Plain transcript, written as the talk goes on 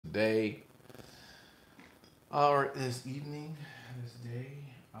today, or this evening, this day.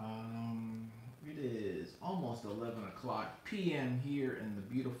 It is almost 11 o'clock p.m. here in the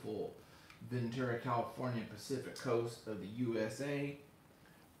beautiful Ventura, California, Pacific coast of the USA.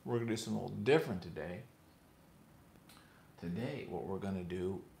 We're going to do something a little different today. Today, what we're going to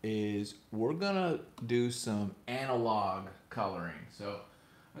do is we're going to do some analog coloring. So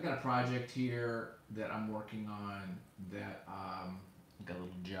I got a project here that I'm working on that I got a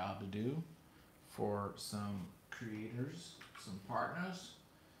little job to do for some creators, some partners.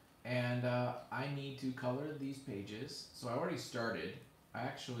 And I need to color these pages. So I already started. I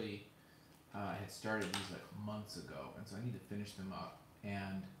actually had started these like months ago. And so I need to finish them up.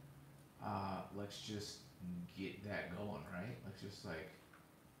 And let's just get that going, right? Let's just like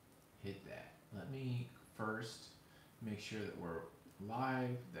hit that. Let me first make sure that we're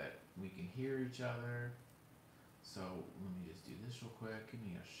live, that we can hear each other. So let me just do this real quick. Give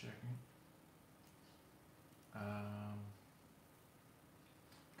me a second.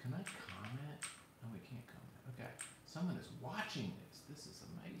 Can I comment? No, we can't comment. Okay. Someone is watching this. This is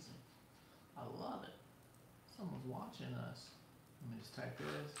amazing. I love it. Someone's watching us. Let me just type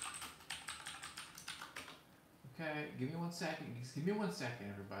this. Okay, give me 1 second. Just give me 1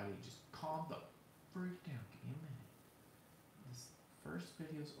 second, everybody. Just calm the freak down. Give me a minute. This first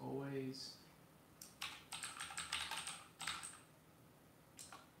video is always...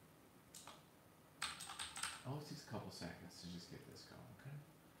 always takes a couple seconds to just get this going, okay?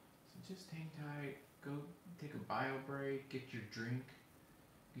 So just hang tight. Go take a bio break. Get your drink.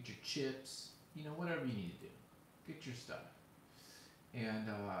 Get your chips. You know, whatever you need to do. Get your stuff. And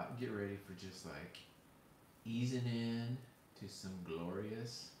get ready for just like easing in to some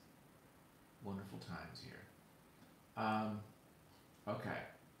glorious, wonderful times here. Okay.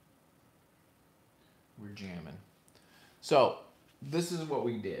 We're jamming. So, this is what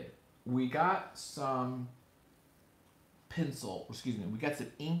we did. We got some we got some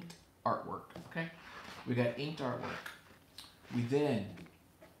inked artwork, okay? We got inked artwork. We then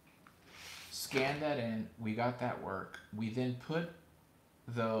scanned that in. We got that work. We then put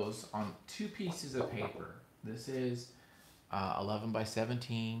those on 2 pieces of paper. This is 11 by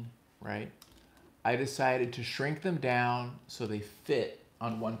 17, right? I decided to shrink them down so they fit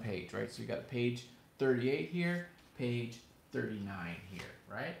on 1 page, right? So you got page 38 here, page 39 here,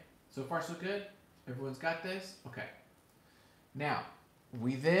 right? So far so good? Everyone's got this? Okay. Now,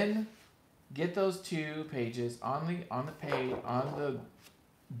 we then get those 2 pages on the page, on the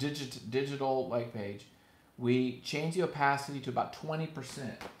digital like page. We change the opacity to about 20%,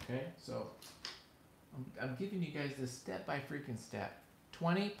 okay? So I'm giving you guys this step by freaking step.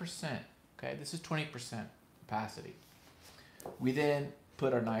 20%, okay? This is 20% opacity. We then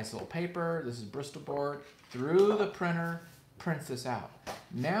put our nice little paper, this is Bristol board, through the printer, prints this out.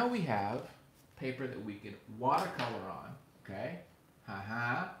 Now we have paper that we can watercolor on, okay?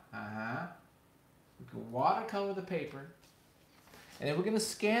 We can watercolor the paper. And then we're going to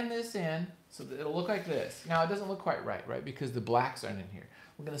scan this in so that it'll look like this. Now, it doesn't look quite right? Because the blacks aren't in here.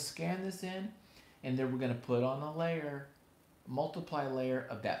 We're going to scan this in, and then we're going to put on a layer, multiply layer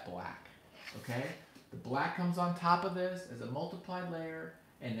of that black, okay? The black comes on top of this as a multiplied layer,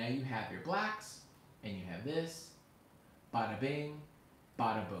 and now you have your blacks, and you have this, bada bing,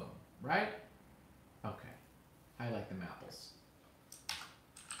 bada boom, right? Okay, I like them apples.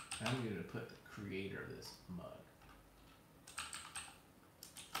 I'm going to put the creator of this mug.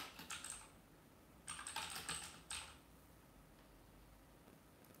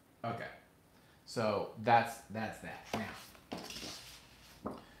 Okay, so that's that.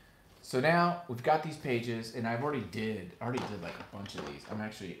 Now we've got these pages, and I already did like a bunch of these. I'm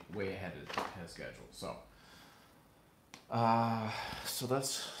actually way ahead of schedule. So let's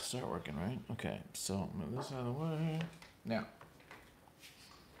start working, right? Okay, so move this out of the way. Now,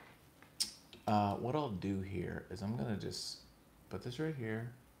 what I'll do here is I'm gonna just put this right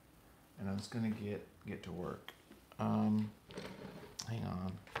here, and I'm just gonna get to work. Hang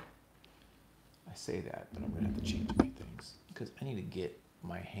on. I say that, but I'm going to have to change a few things because I need to get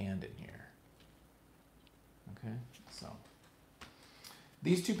my hand in here. Okay, so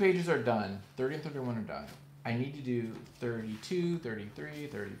these 2 pages are done. 30 and 31 are done. I need to do 32, 33,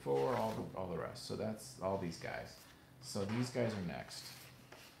 34, all the rest. So that's all these guys. So these guys are next.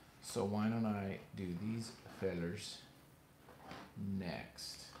 So why don't I do these fellers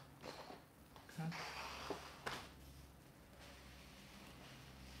next? Okay.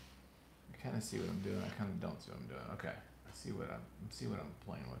 Kind of see what I'm doing. I kind of don't see what I'm doing. Okay, I see what I'm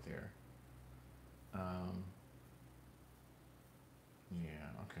playing with here.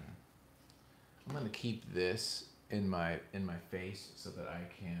 Yeah. Okay. I'm gonna keep this in my face so that I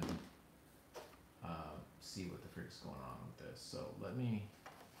can see what the frick's going on with this. So I'm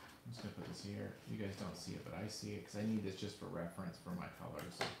just gonna put this here. You guys don't see it, but I see it because I need this just for reference for my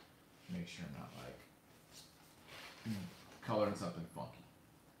colors. So make sure I'm not like coloring something funky.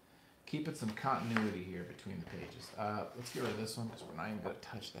 Keeping some continuity here between the pages. Let's get rid of this one because we're not even gonna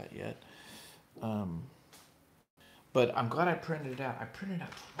touch that yet. But I'm glad I printed it out. I printed it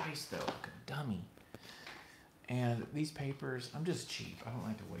out twice though, like a dummy. And these papers, I'm just cheap. I don't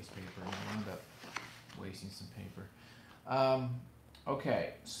like to waste paper, and I wound up wasting some paper.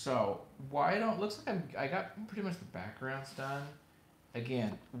 Okay, so looks like I got pretty much the backgrounds done.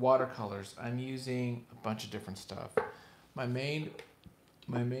 Again, watercolors. I'm using a bunch of different stuff. My main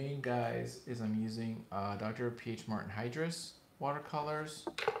guys is I'm using Dr. P.H. Martin Hydrus watercolors.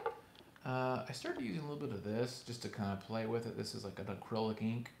 I started using a little bit of this just to kind of play with it. This is like an acrylic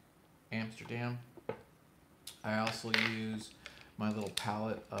ink, Amsterdam. I also use my little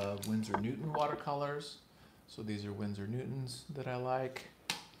palette of Winsor Newton watercolors. So these are Winsor Newtons that I like.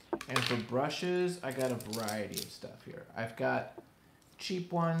 And for brushes, I got a variety of stuff here. I've got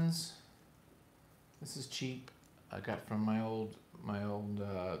cheap ones. This is cheap. I got from my old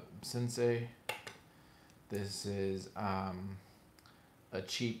sensei. This is a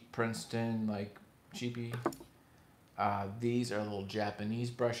cheap Princeton, like cheapy. These are little Japanese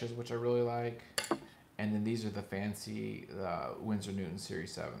brushes, which I really like. And then these are the fancy Winsor Newton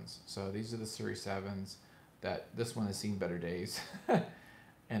Series 7s. So these are the Series 7s that this one has seen better days.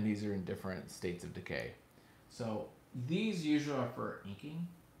 And these are in different states of decay. So these usually are for inking,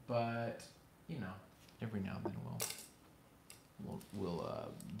 but you know, every now and then we'll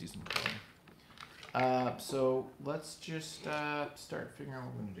do some coloring. So let's just start figuring out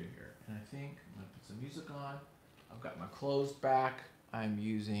what we're gonna do here. And I think I'm gonna put some music on. I've got my closed back. I'm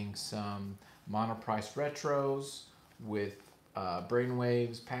using some monoprice retros with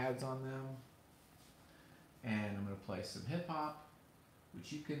brainwaves pads on them. And I'm gonna play some hip hop,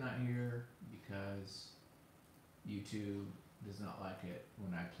 which you cannot hear because YouTube does not like it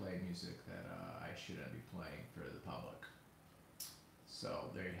when I play music that I shouldn't be playing for the public. So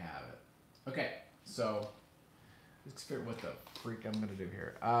there you have it. Okay, so let's figure out what the freak I'm gonna do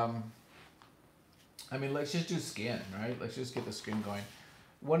here. I mean, let's just do skin, right? Let's just get the skin going.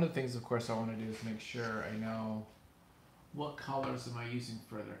 One of the things, of course, I want to do is make sure I know what colors am I using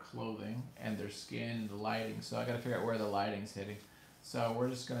for their clothing and their skin and the lighting. So I got to figure out where the lighting's hitting. So we're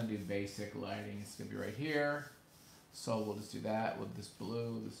just going to do basic lighting. It's going to be right here. So we'll just do that with this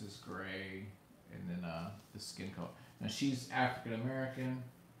blue. This is gray. And then the skin color. Now she's African American,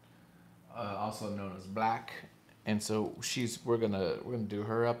 also known as black. And so we're gonna do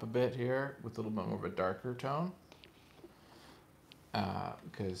her up a bit here with a little bit more of a darker tone.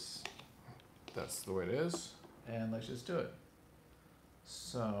 Because that's the way it is. And let's just do it.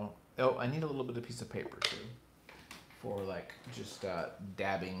 So, I need a little bit of piece of paper too for like just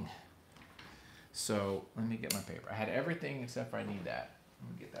dabbing. So let me get my paper. I had everything except for I need that.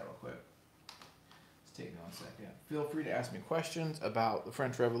 Let me get that real quick. Let's take me 1 second. Feel free to ask me questions about the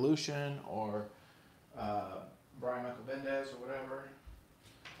French Revolution or Brian Michael Bendez or whatever.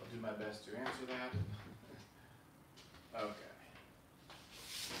 I'll do my best to answer that. Okay.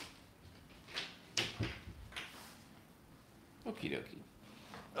 Okie dokie.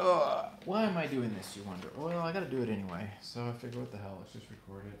 Why am I doing this, you wonder? Well, I gotta do it anyway. So I figure, what the hell, let's just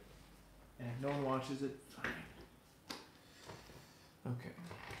record it. And if no one watches it, fine. Okay.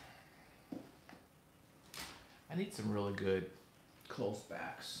 I need some really good close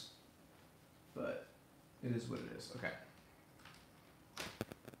backs. But it is what it is. Okay.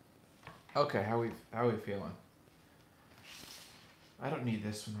 Okay, how we feeling? I don't need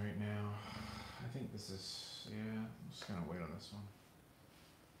this one right now. I think this is, yeah, I'm just gonna wait on this one.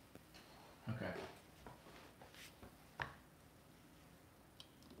 Okay.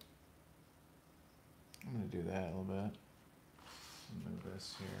 I'm gonna do that a little bit. Move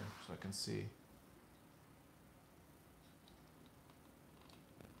this here so I can see.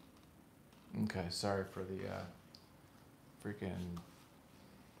 Okay, sorry for the freaking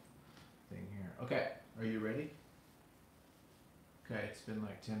thing here. Okay, are you ready? Okay, it's been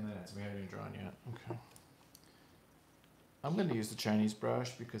like 10 minutes. We haven't even drawn yet. Okay. I'm going to use the Chinese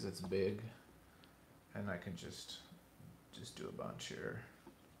brush because it's big and I can just do a bunch here.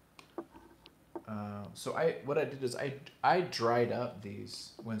 So what I did is I dried up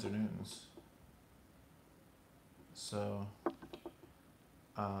these Winsor Newtons. So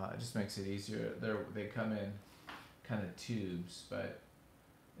it just makes it easier. They come in kind of tubes, but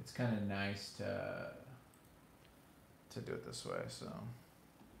it's kind of nice to do it this way. So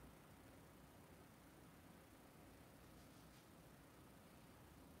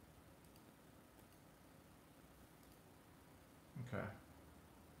Okay.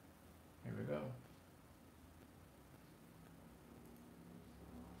 Here we go.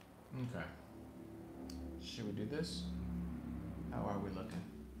 Okay. Should we do this? How are we looking?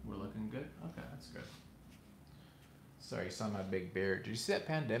 We're looking good? Okay, that's good. Sorry, you saw my big beard. Did you see that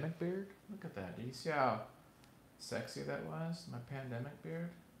pandemic beard? Look at that. Did you see how sexy that was? My pandemic beard?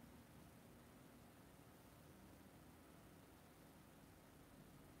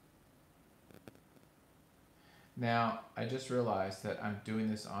 Now, I just realized that I'm doing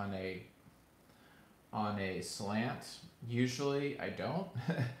this on a slant. Usually I don't,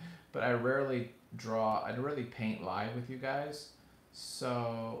 but I rarely paint live with you guys.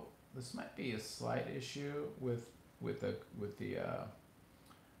 So this might be a slight issue with the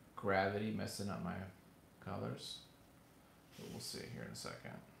gravity messing up my colors. But we'll see here in a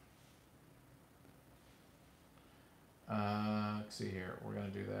second. Let's see here. We're gonna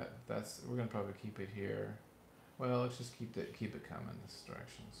do that. We're gonna probably keep it here. Well, let's just keep it coming this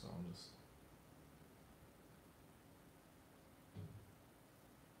direction. So I'll just.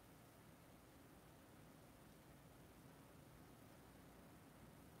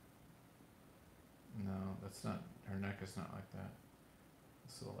 No, that's not. Her neck is not like that.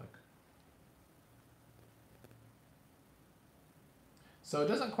 It's like. So it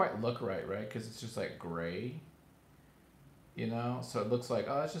doesn't quite look right, right? Because it's just like gray. You know, so it looks like,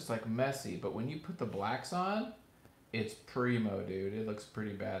 oh, it's just like messy. But when you put the blacks on, it's primo, dude. It looks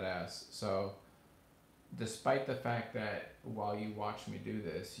pretty badass. So despite the fact that while you watch me do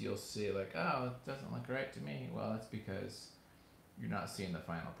this, you'll see like, oh, it doesn't look right to me. Well, that's because you're not seeing the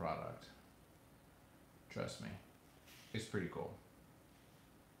final product. Trust me. It's pretty cool.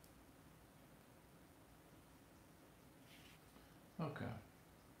 Okay.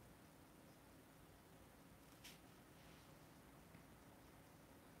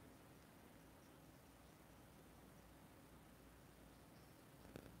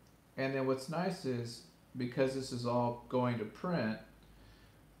 And then what's nice is because this is all going to print,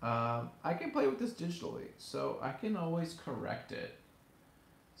 I can play with this digitally, so I can always correct it.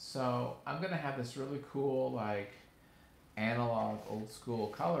 So I'm gonna have this really cool like analog old school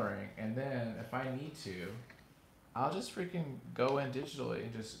coloring, and then if I need to, I'll just freaking go in digitally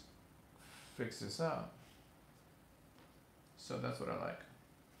and just fix this up. So that's what I like.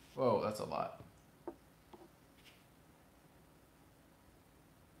 Whoa, that's a lot.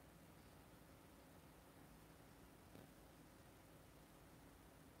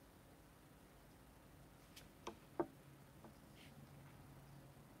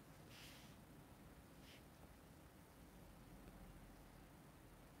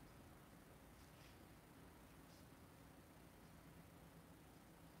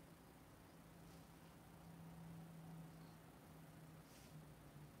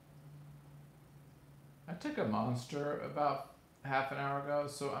 I took a monster about half an hour ago,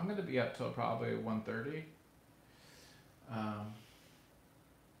 so I'm gonna be up till probably 1:30. Um,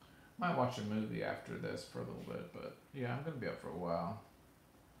 might watch a movie after this for a little bit, but yeah, I'm gonna be up for a while.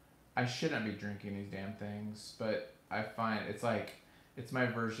 I shouldn't be drinking these damn things, but I find it's my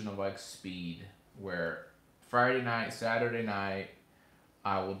version of like speed, where Friday night, Saturday night,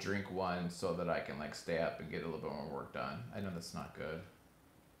 I will drink one so that I can like stay up and get a little bit more work done. I know that's not good.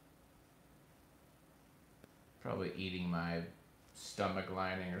 Probably eating my stomach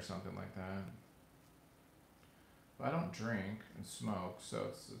lining or something like that. But I don't drink and smoke, so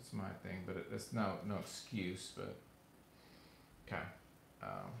it's my thing. But it's no excuse. But okay,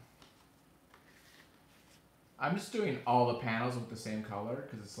 um, I'm just doing all the panels with the same color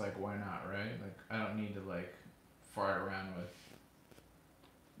because it's like why not, right? Like I don't need to like fart around with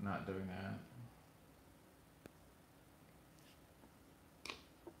not doing that.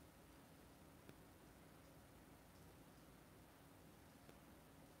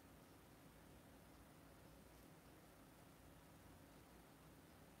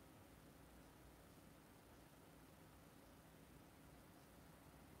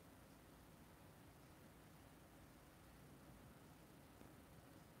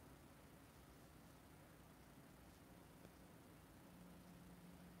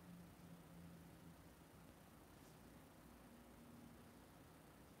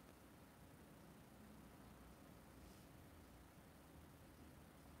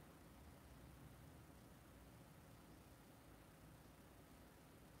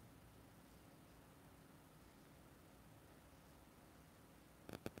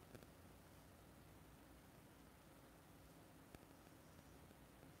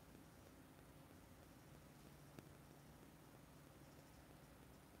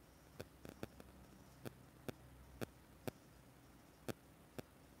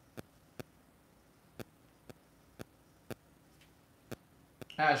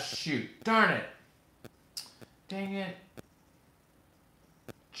 Ah, shoot. Darn it. Dang it.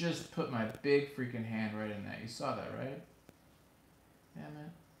 Just put my big freaking hand right in that. You saw that, right? Damn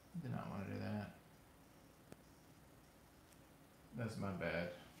it. I did not want to do that. That's my bad.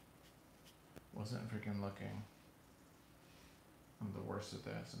 Wasn't freaking looking. I'm the worst at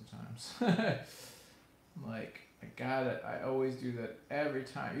that sometimes. Like, I got it. I always do that every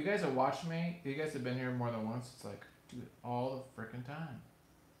time. You guys have watched me. You guys have been here more than once. It's like, I do it all the freaking time.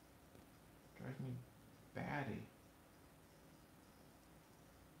 Drives me batty.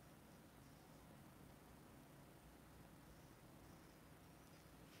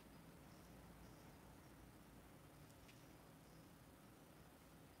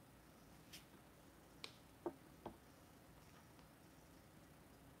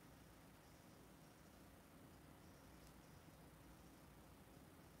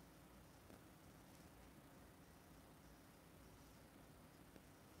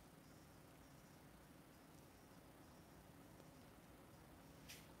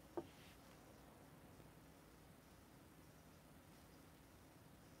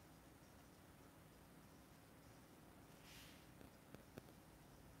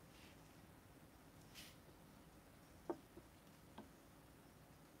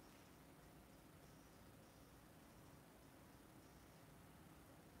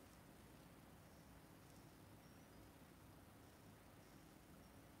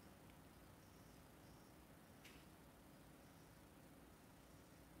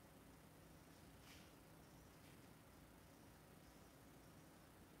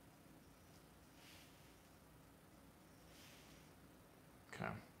 Okay.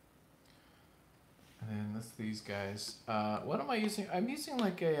 And then that's these guys. What am I using? I'm using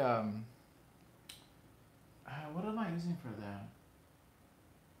like a, what am I using for them?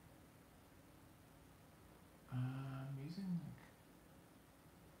 I'm using like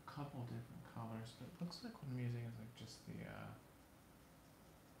a couple different colors, but it looks like what I'm using is like just the,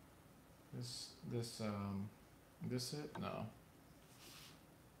 this it? No.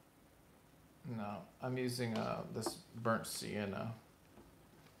 No, I'm using, this burnt sienna.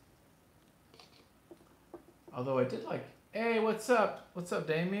 Although I did like, hey, what's up? What's up,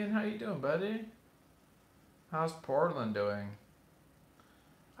 Damien? How you doing, buddy? How's Portland doing?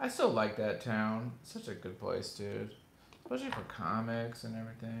 I still like that town. It's such a good place, dude. Especially for comics and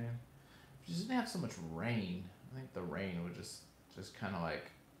everything. If you didn't have so much rain, I think the rain would just kind of like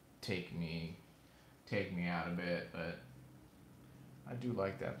take me out a bit, but I do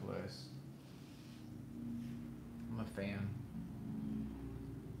like that place. I'm a fan.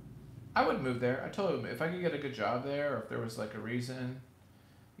 I would move there. I told him if I could get a good job there, or if there was like a reason,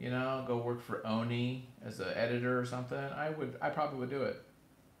 you know, go work for Oni as an editor or something, I probably would do it.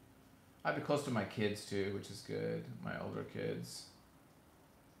 I'd be close to my kids too, which is good. My older kids.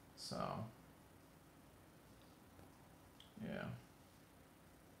 So, yeah.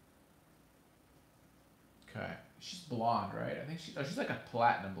 Okay. She's blonde, right? I think she's like a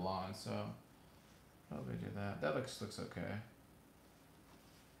platinum blonde, so probably do that. That looks okay.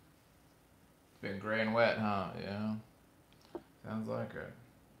 It's been gray and wet, huh? Yeah. Sounds like it.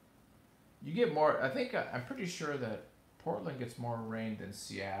 You get more. I think I'm pretty sure that Portland gets more rain than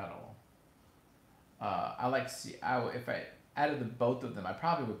Seattle. I like if I out of the both of them, I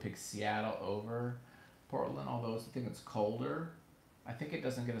probably would pick Seattle over Portland. Although I think it's colder, I think it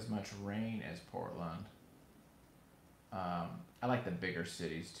doesn't get as much rain as Portland. I like the bigger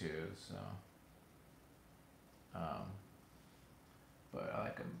cities too, so. But I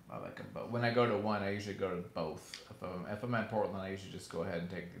like them. But when I go to one, I usually go to both. If I'm at Portland, I usually just go ahead and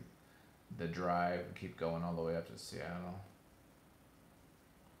take the drive and keep going all the way up to Seattle.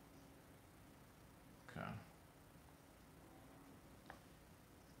 Okay.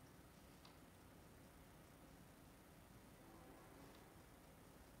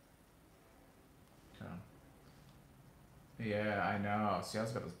 Okay. Yeah, I know.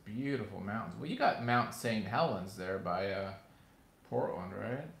 Seattle's got those beautiful mountains. Well, you got Mount St. Helens there by Portland,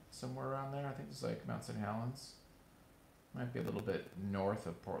 right? Somewhere around there. I think it's like Mount St. Helens. Might be a little bit north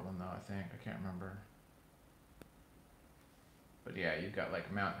of Portland, though, I think. I can't remember. But yeah, you've got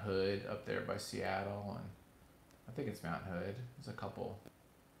like Mount Hood up there by Seattle, and I think it's Mount Hood. There's a couple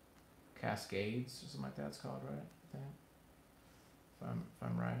Cascades or something like that it's called, right? I think. If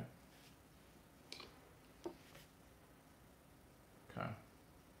I'm right. Okay.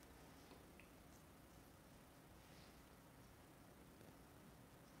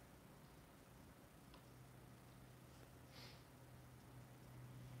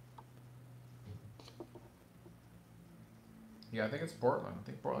 Yeah, I think it's Portland. I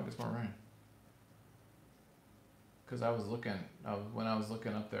think Portland gets more rain. because when I was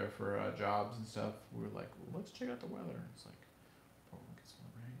looking up there for jobs and stuff, we were like, well, let's check out the weather. It's like, Portland gets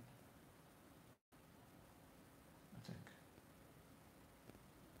more rain, I think.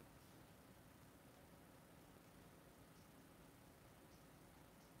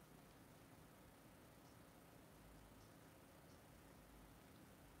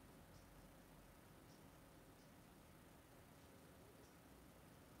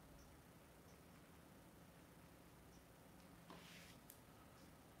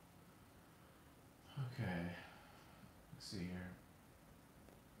 Okay, let's see here.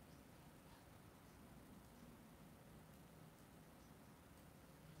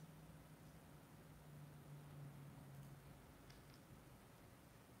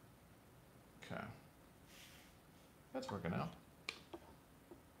 Okay, that's working out.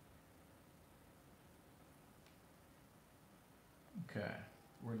 Okay,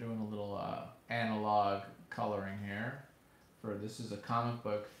 we're doing a little analog coloring here. This is a comic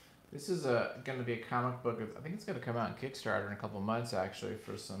book. This is going to be a comic book. I think it's going to come out in Kickstarter in a couple months actually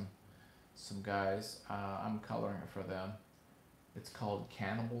for some guys. I'm coloring it for them. It's called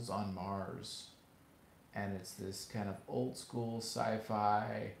Cannibals on Mars, and it's this kind of old school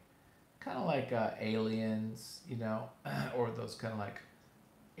sci-fi, kind of like Aliens, you know, or those kind of like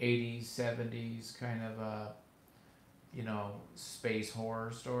 80s, 70s kind of you know, space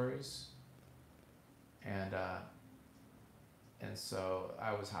horror stories. And so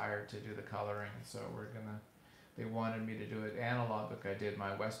I was hired to do the coloring. So they wanted me to do it analog book. I did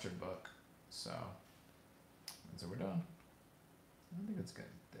my Western book. So we're done. I think it's good.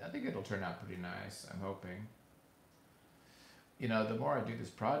 I think it'll turn out pretty nice. I'm hoping. You know, the more I do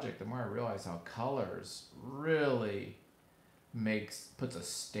this project, the more I realize how colors really puts a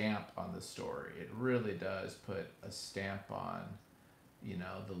stamp on the story. It really does put a stamp on, you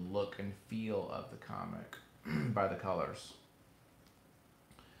know, the look and feel of the comic by the colors.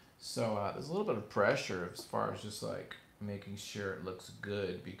 So there's a little bit of pressure as far as just like making sure it looks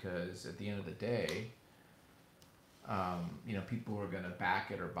good, because at the end of the day, you know, people who are going to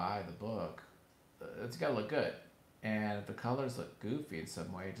back it or buy the book, it's got to look good. And if the colors look goofy in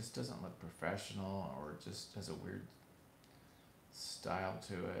some way, it just doesn't look professional, or it just has a weird style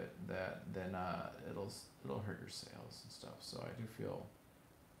to it, then it'll hurt your sales and stuff. So I do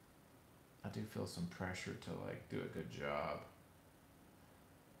feel some pressure to like do a good job.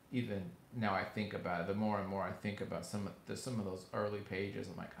 Even now I think about it, the more and more I think about some of those early pages,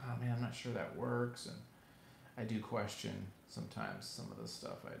 I'm like, oh man, I'm not sure that works, and I do question sometimes some of the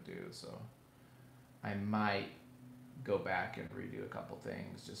stuff I do. So I might go back and redo a couple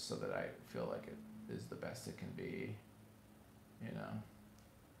things just so that I feel like it is the best it can be. You know,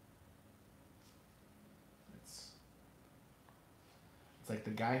 it's like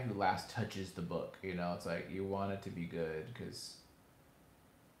the guy who last touches the book. You know, it's like you want it to be good because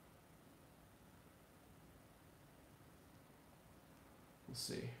we'll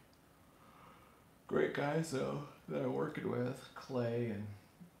see. Great guys though that I'm working with, Clay and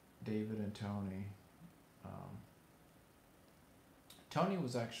David and Tony. Tony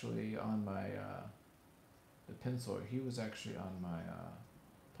was actually on my the pencil. He was actually on my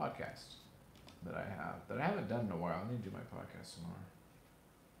podcast that I haven't done in a while. I need to do my podcast some more.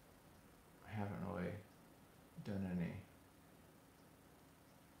 I haven't really done any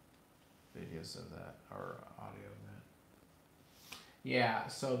videos of that or audio of that. Yeah,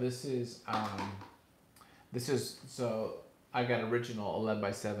 so this is so I got original 11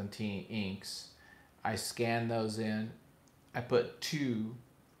 by 17 inks. I scanned those in. I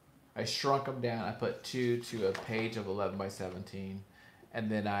shrunk them down. I put 2 to a page of 11 by 17, and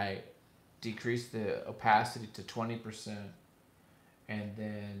then I decreased the opacity to 20%, and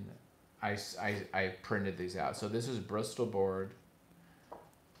then I printed these out. So this is Bristol board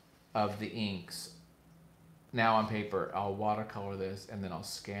of the inks. Now on paper, I'll watercolor this, and then I'll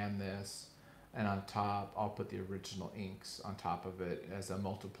scan this, and on top, I'll put the original inks on top of it as a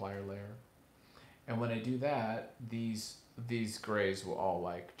multiplier layer. And when I do that, these grays will all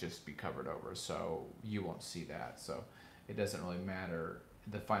like just be covered over, so you won't see that. So it doesn't really matter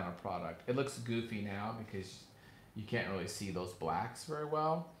the final product. It looks goofy now because you can't really see those blacks very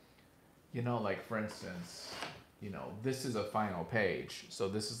well. You know, like for instance, you know, this is a final page, so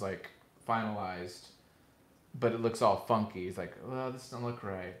this is like finalized, but it looks all funky. It's like, well, this doesn't look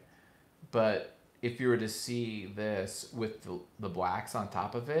right. But if you were to see this with the blacks on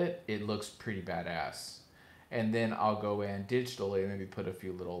top of it, it looks pretty badass. And then I'll go in digitally and maybe put a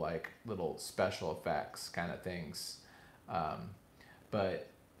few little special effects kind of things. But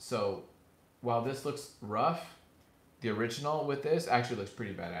so while this looks rough, the original with this actually looks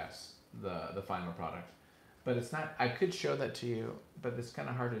pretty badass, the final product. But it's not. I could show that to you, but it's kind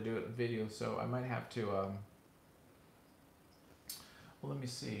of hard to do it in video. So I might have to. Well, let me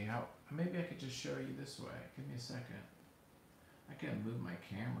see how. Maybe I could just show you this way. Give me a second. I can move my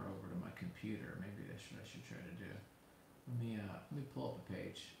camera over to my computer. Maybe that's what I should try to do. Let me pull up a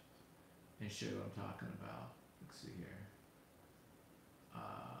page and show you what I'm talking about. Let's see here.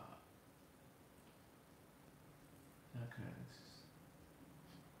 Okay.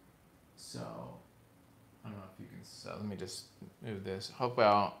 So I don't know if you can. So let me just move this. Hope I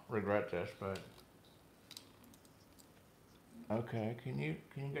don't regret this, but okay. Can you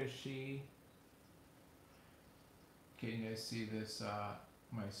guys see? Can you guys see this?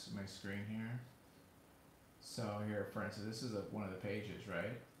 My screen here. So here, for instance, this is one of the pages,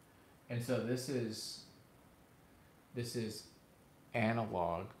 right? And so this is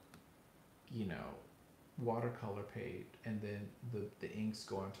analog, you know, watercolor page, and then the inks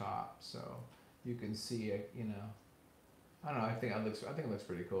go on top, so you can see it. You know, I don't know. I think it looks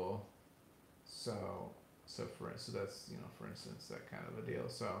pretty cool. So that's, you know, for instance, that kind of a deal.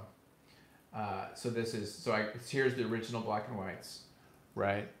 So this is here's the original black and whites,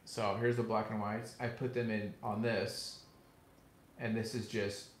 right? So here's the black and whites. I put them in on this, and this is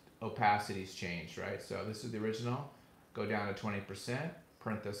just opacity's changed, right? So this is the original. Go down to 20%.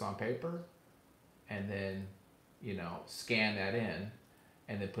 Print this on paper, and then, you know, scan that in,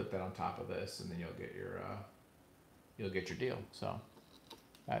 and then put that on top of this, and then you'll get your deal. So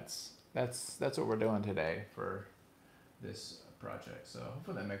that's what we're doing today for this project. So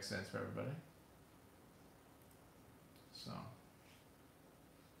hopefully that makes sense for everybody. So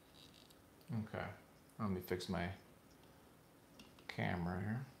okay, let me fix my camera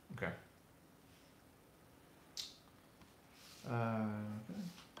here. Okay. Okay.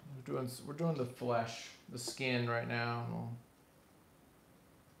 We're doing the flesh, the skin right now.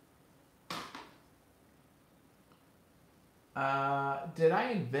 Did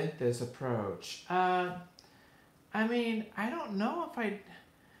I invent this approach? I mean, I don't know if I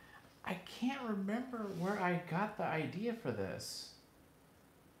can't remember where I got the idea for this.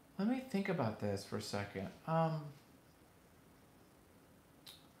 Let me think about this for a second.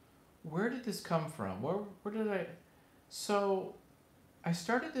 Where did this come from? Where did I? So I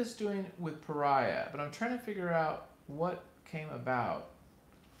started this doing with Pariah, but I'm trying to figure out what came about.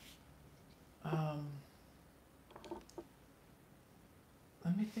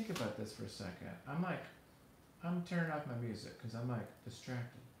 Let me think about this for a second. I'm turning off my music because I'm like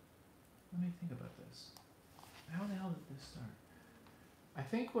distracted. Let me think about this. How the hell did this start? I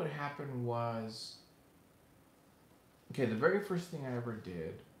think what happened was, okay, the very first thing I ever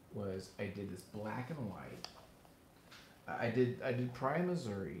did was I did this black and white. I did Pariah,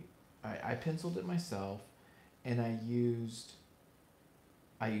 Missouri. I penciled it myself, and I used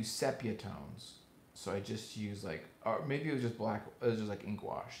sepia tones. So I just used like, or maybe it was just black. It was just like ink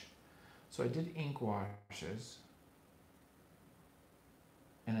wash. So I did ink washes,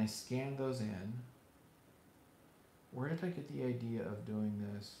 and I scanned those in. Where did I get the idea of doing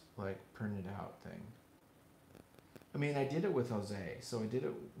this like printed out thing? I mean, I did it with Jose. So I did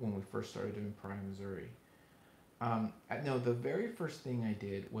it when we first started doing Pariah, Missouri. No, the very first thing I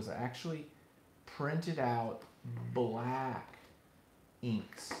did was I actually printed out black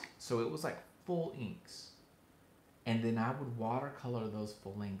inks. So it was like full inks. And then I would watercolor those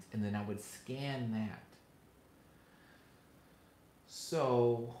full inks, and then I would scan that.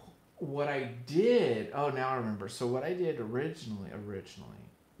 So what I did, oh, now I remember. So what I did originally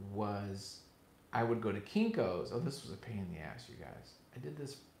was I would go to Kinko's. Oh, this was a pain in the ass, you guys. I did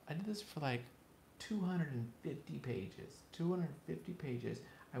this for like 250 pages. 250 pages.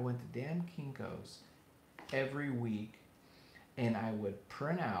 I went to damn Kinko's every week, and I would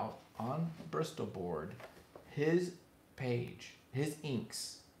print out on Bristol board his page, his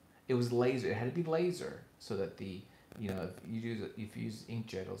inks. It was laser. It had to be laser so that if you use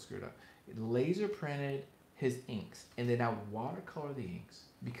inkjet, it'll screw it up. It laser printed his inks, and then I would watercolor the inks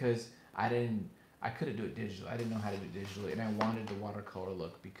because I couldn't do it digitally. I didn't know how to do it digitally, and I wanted the watercolor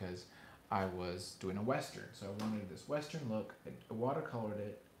look because I was doing a Western. So I wanted this Western look. I watercolored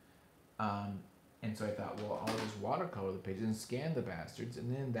it. And so I thought, well, I'll just watercolor the pages and scan the bastards, and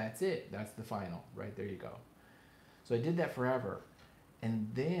then that's it. That's the final. Right, there you go. So I did that forever.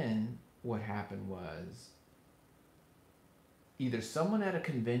 And then what happened was either someone at a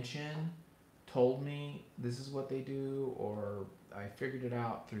convention told me this is what they do, or I figured it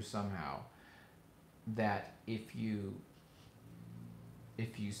out through somehow that if you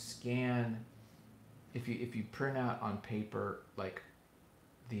print out on paper like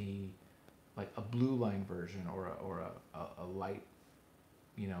a blue line version or a light,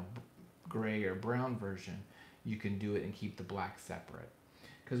 gray or brown version, you can do it and keep the black separate.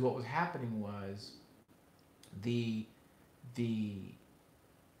 Because what was happening was the the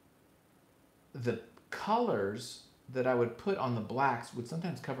the colors that I would put on the blacks would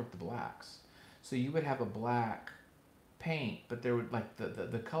sometimes cover up the blacks. So you would have a black paint, but there would like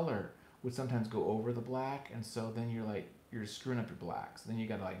the color would sometimes go over the black, and so then you're screwing up your blacks. Then you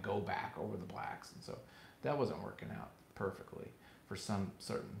got to like go back over the blacks, and so that wasn't working out perfectly for some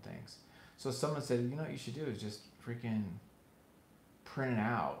certain things. So someone said, you know what you should do is just freaking print it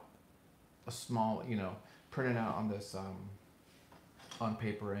out a small, print it out on this on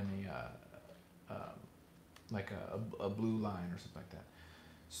paper in like a blue line or something like that.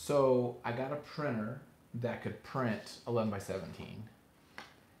 So I got a printer that could print 11 by 17,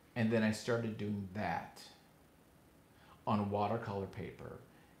 and then I started doing that on watercolor paper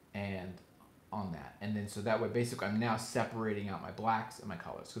and on that. And then so that way basically I'm now separating out my blacks and my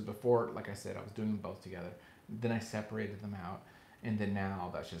colors. Because before, like I said, I was doing them both together. Then I separated them out, and then now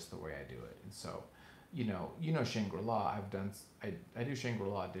that's just the way I do it. And so, Shangri-La, I do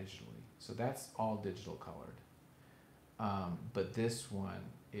Shangri-La digitally. So that's all digital colored. But this one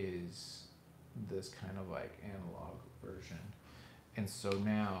is this kind of like analog version. And so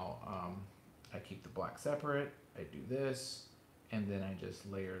now I keep the black separate, I do this, and then I just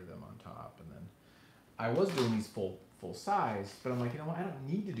layer them on top. And then I was doing these full size, but I'm like, you know what, I don't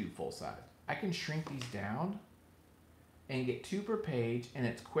need to do full size. I can shrink these down and get 2 per page, and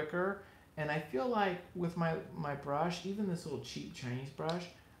it's quicker. And I feel like with my brush, even this little cheap Chinese brush,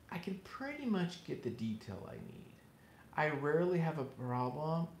 I can pretty much get the detail I need. I rarely have a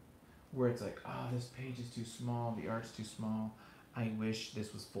problem where it's like, oh, this page is too small, the art's too small. I wish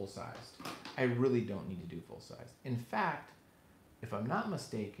this was full-sized. I really don't need to do full-size. In fact, if I'm not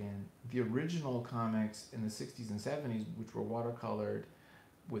mistaken, the original comics in the 60s and 70s, which were watercolored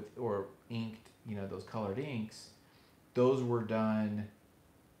or inked, those colored inks, those were done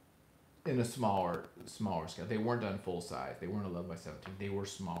in a smaller scale. They weren't done full size. They weren't 11 by 17. They were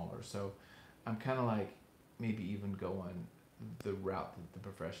smaller. So I'm kind of like maybe even going the route that the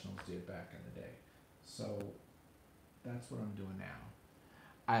professionals did back in the day. So that's what I'm doing now.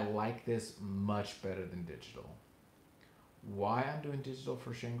 I like this much better than digital. Why I'm doing digital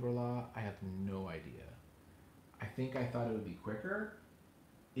for Shangri-La, I have no idea. I think I thought it would be quicker.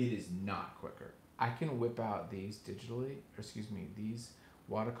 It is not quicker. I can whip out these digitally, these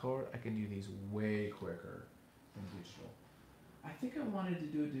watercolor. I can do these way quicker than digital. I think I wanted to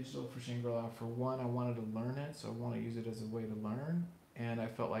do a digital for Shangri-La. For one, I wanted to learn it, so I want to use it as a way to learn. And I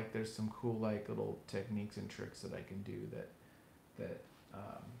felt like there's some cool like little techniques and tricks that I can do that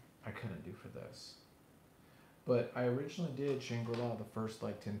I couldn't do for this. But I originally did Shangri-La. The first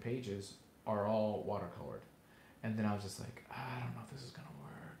like 10 pages are all watercolored, and then I was just like, I don't know if this is gonna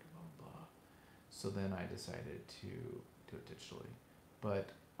work, blah blah. So then I decided to do it digitally. But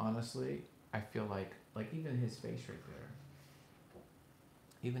honestly, I feel like even his face right there.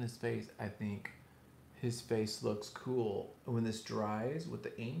 Even his face, I think his face looks cool. When this dries with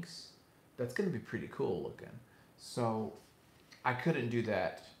the inks, that's gonna be pretty cool looking. So I couldn't do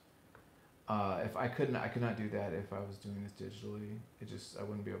that. If I could not do that if I was doing this digitally. I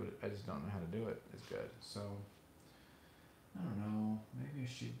wouldn't be able to. I just don't know how to do it as good. So I don't know. Maybe I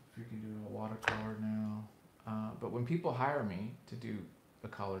should freaking do it all watercolor now. But when people hire me to do a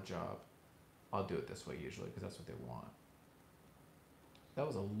color job, I'll do it this way usually because that's what they want. That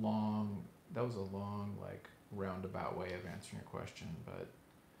was a long like roundabout way of answering your question, but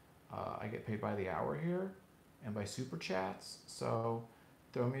I get paid by the hour here and by super chats. So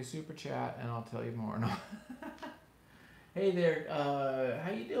throw me a super chat and I'll tell you more. No. Hey there,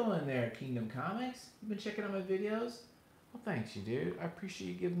 how you doing there, Kingdom Comics? You been checking out my videos? Well, thanks you, dude. I appreciate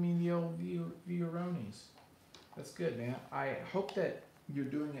you giving me the old vieweronies. That's good, man. I hope that you're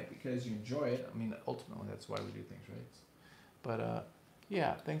doing it because you enjoy it. I mean, ultimately, that's why we do things, right? But,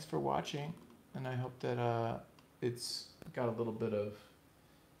 yeah, thanks for watching. And I hope that it's got a little bit of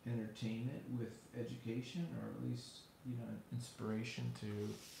entertainment with education, or at least, inspiration to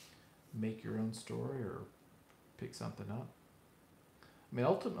make your own story or pick something up. I mean,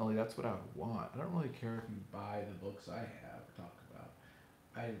 ultimately, that's what I would want. I don't really care if you buy the books I have or talk about.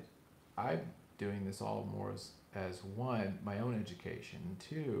 I'm doing this all more as one, my own education, and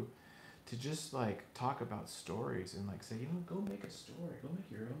two, to just like talk about stories and like say, go make a story, go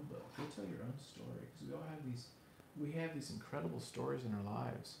make your own book, go tell your own story, because we have these incredible stories in our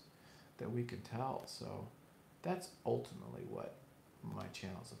lives that we can tell. So that's ultimately what my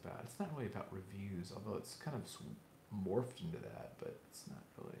channel's about. It's not really about reviews, although it's kind of morphed into that, but it's not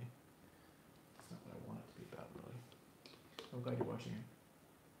what I want it to be about, really. I'm glad you're watching it.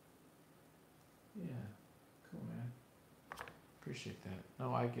 appreciate that.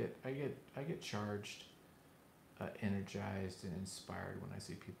 No, I get charged, energized, and inspired when I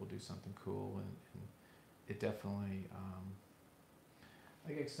see people do something cool, and it definitely.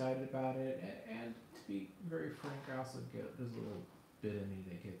 I get excited about it, and to be very frank, I also get there's a little bit of me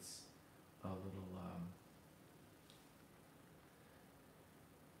that gets a little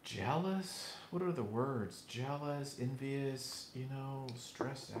jealous. What are the words? Jealous, envious,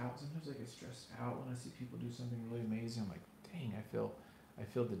 stressed out. Sometimes I get stressed out when I see people do something really amazing. I'm like, dang, I feel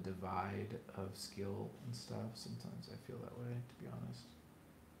the divide of skill and stuff. Sometimes I feel that way, to be honest.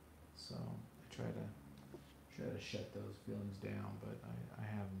 So I try to shut those feelings down, but I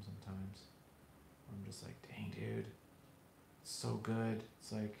have them sometimes. I'm just like, dang, dude, it's so good.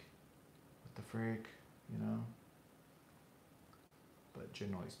 It's like, what the frick, you know? But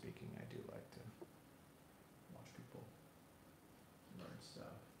generally speaking, I do like to watch people learn stuff.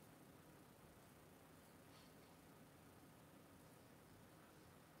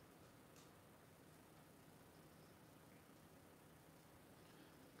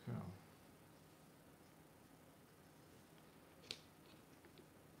 Cool.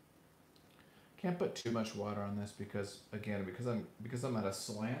 Can't put too much water on this because I'm at a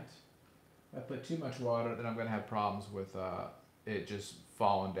slant. If I put too much water, then I'm gonna have problems with it just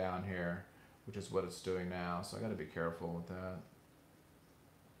falling down here, which is what it's doing now. So I got to be careful with that.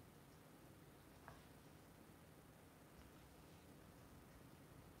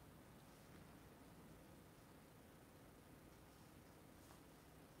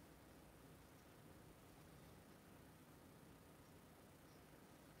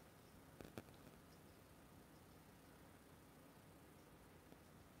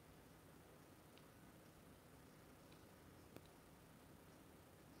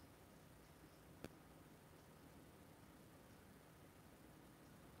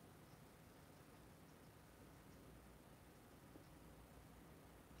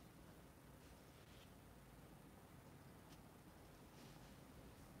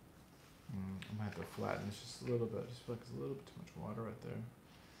 I might have to flatten this just a little bit. Just feel like there's a little bit too much water right there.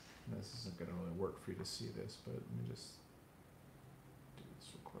 And this isn't gonna really work for you to see this, but let me just do this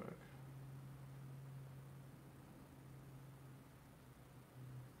real quick.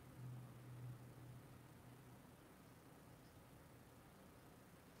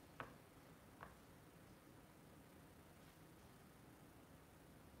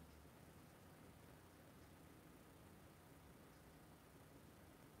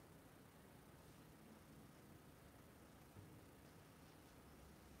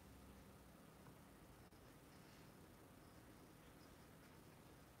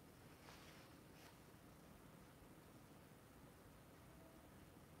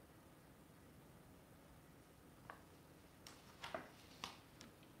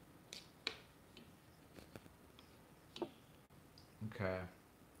 Okay.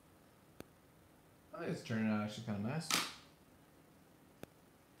 I think it's turning out actually kind of nice.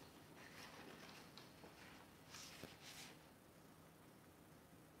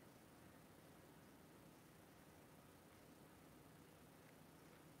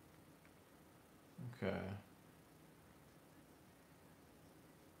 Okay.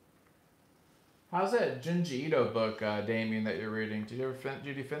 How's that Junji Ito book, Damien, that you're reading? Did you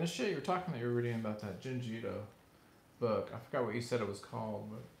finish it? You were talking that you were reading about that Junji Ito book. I forgot what you said it was called,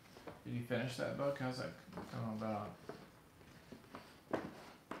 but did you finish that book? How's that coming about? I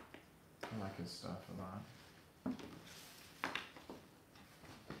like his stuff a lot.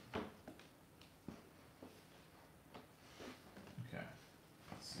 Okay,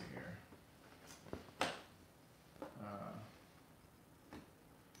 let's see here.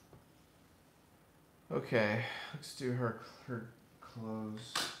 Okay, let's do her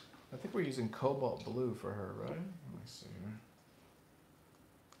clothes. I think we're using cobalt blue for her, right? Let me see here.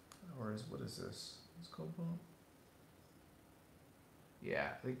 Or what is this? Is cobalt? Yeah,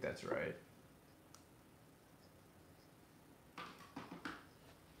 I think that's right.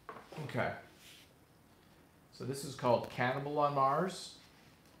 Okay. So this is called Cannibal on Mars.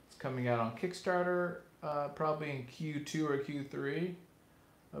 It's coming out on Kickstarter, probably in Q2 or Q3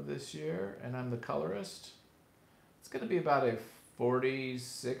 of this year, and I'm the colorist. It's going to be about a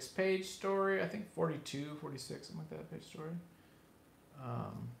 46 page story, I think 42, 46, something like that page story.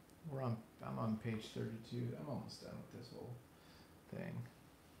 I'm on page 32. I'm almost done with this whole thing.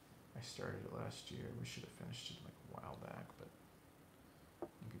 I started it last year. We should have finished it like a while back, but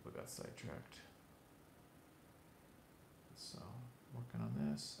people got sidetracked. So working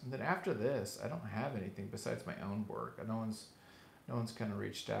on this, and then after this, I don't have anything besides my own work. No one's kind of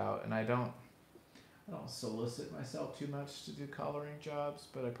reached out, and I don't solicit myself too much to do coloring jobs,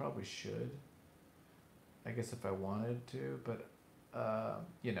 but I probably should. I guess if I wanted to, but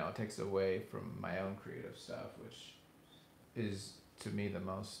you know, it takes away from my own creative stuff, which is to me the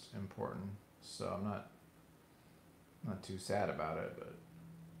most important. So I'm not too sad about it, but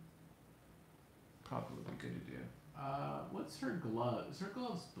probably would be good to do. What's her glove? Is her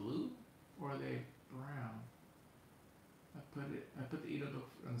gloves blue or are they brown? I put the Edo book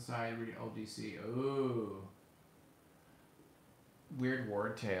on the side reading LDC. Ooh. Weird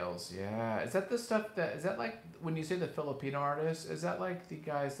word tales, yeah. Is that the stuff that is that like when you say the Filipino artist? Is that like the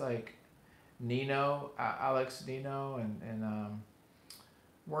guys like Nino, Alex Nino, and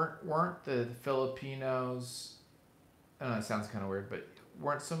weren't the Filipinos? I don't know. It sounds kind of weird, but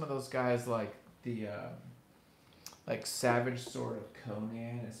weren't some of those guys the like Savage Sword of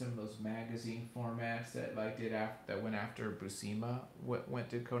Conan and some of those magazine formats that like did after that went after Buscema went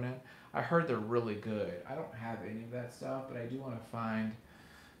to Conan? I heard they're really good. I don't have any of that stuff, but I do want to find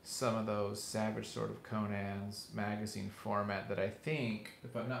some of those Savage Sword of Conan's magazine format that I think,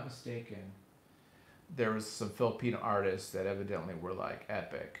 if I'm not mistaken, there was some Filipino artists that evidently were like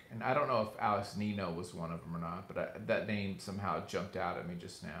epic. And I don't know if Alex Nino was one of them or not, but that name somehow jumped out at me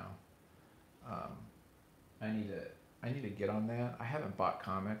just now. Um, I need to get on that. I haven't bought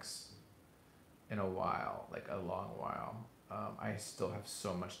comics in a while, like a long while. I still have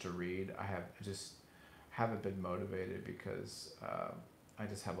so much to read. I just haven't been motivated because I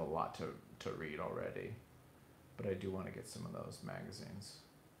just have a lot to read already. But I do want to get some of those magazines.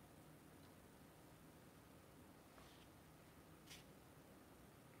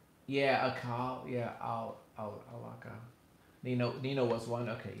 Yeah, Akal. Yeah, Alaka. Nino was one.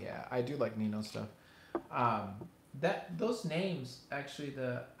 Okay, yeah, I do like Nino stuff. Um, that those names actually,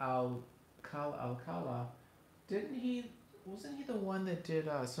 the Alcala, didn't he? Wasn't he the one that did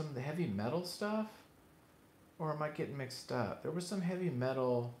some of the heavy metal stuff? Or am I getting mixed up? There was some heavy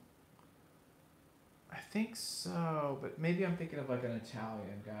metal. I think so, but maybe I'm thinking of like an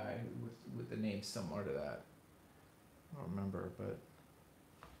Italian guy with the name similar to that. I don't remember, but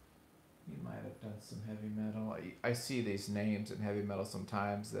he might have done some heavy metal. I see these names in heavy metal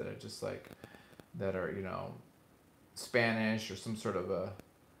sometimes that are just like that are Spanish or some sort of a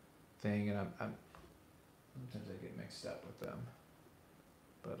thing, and I'm sometimes I get mixed up with them.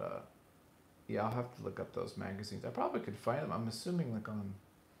 But yeah, I'll have to look up those magazines. I probably could find them. I'm assuming like on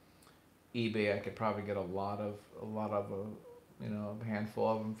eBay, I could probably get a lot of a handful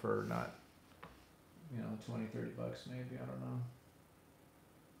of them for not 20-30 bucks maybe. I don't know.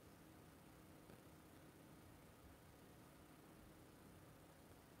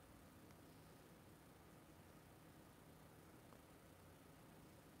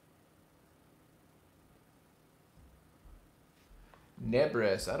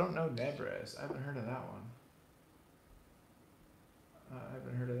 Nebris. I don't know Nebris. I haven't heard of that one. I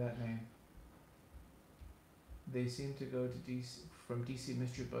haven't heard of that name. They seem to go to DC from DC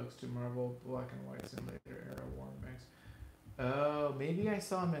mystery books to Marvel black and whites and later era Warren mix. Oh, maybe I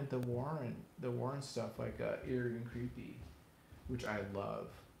saw him in the Warren stuff like Eerie and Creepy, which I love.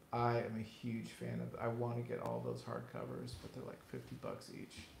 I am a huge fan of. I want to get all those hardcovers, but they're like $50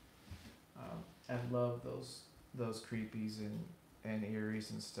 each. I love those creepies and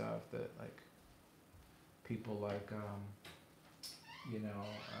eerie's and stuff that like people like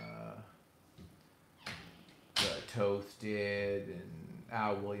Toth did and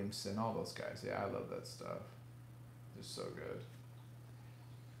Al Williamson, all those guys. Yeah, I love that stuff. They're so good.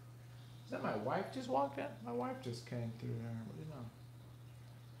 Is that my wife just walked in? My wife just came through there. What do you know?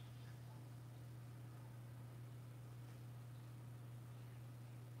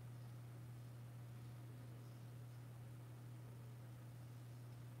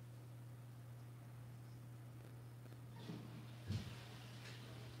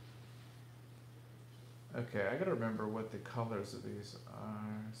 Okay, I gotta remember what the colors of these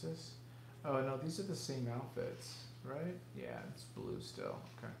are. Is this? Oh no, these are the same outfits, right? Yeah, it's blue still.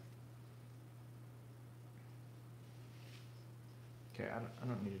 Okay. Okay, I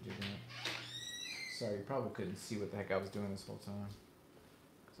don't need to do that. Sorry, you probably couldn't see what the heck I was doing this whole time.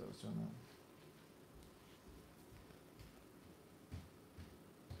 Because I was doing that.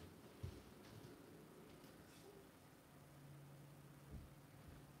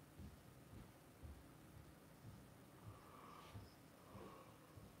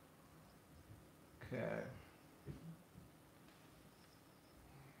 Okay.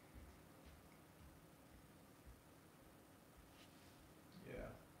 Yeah.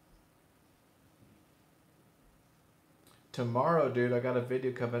 Tomorrow, dude, I got a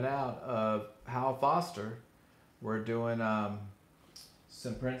video coming out of Hal Foster. We're doing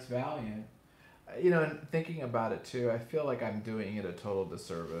some Prince Valiant. And thinking about it too, I feel like I'm doing it a total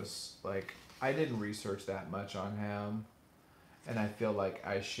disservice. Like I didn't research that much on him, and I feel like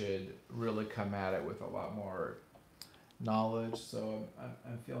I should really come at it with a lot more knowledge. So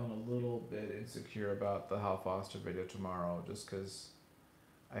I'm feeling a little bit insecure about the Hal Foster video tomorrow, just because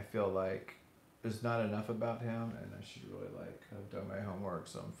I feel like there's not enough about him, and I should really like have done my homework.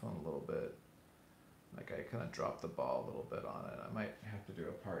 So I'm feeling a little bit like I kind of dropped the ball a little bit on it. I might have to do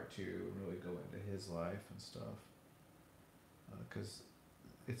a part two and really go into his life and stuff, because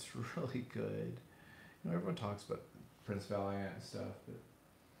it's really good. You know, everyone talks about Prince Valiant and stuff, but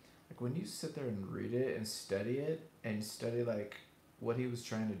like when you sit there and read it and study like what he was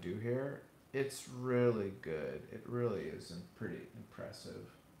trying to do here, it's really good. It really is pretty impressive.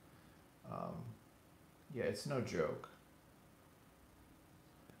 Um, yeah, it's no joke.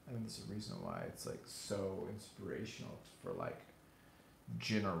 I mean, there's a reason why it's like so inspirational for like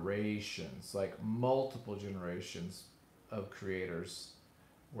generations, like multiple generations of creators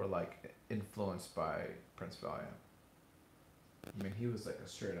were like influenced by Prince Valiant. I mean, he was like a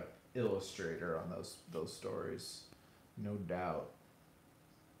straight up illustrator on those stories, no doubt.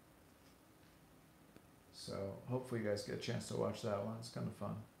 So hopefully you guys get a chance to watch that one. It's kind of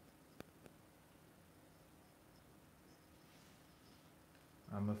fun.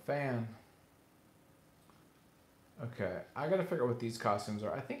 I'm a fan. Okay, I gotta figure out what these costumes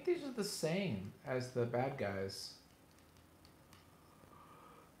are. I think these are the same as the bad guys.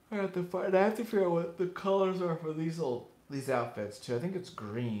 I have to figure out what the colors are for these outfits too. I think it's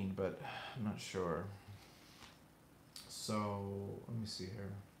green, but I'm not sure. So let me see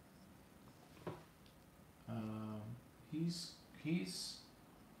here. He's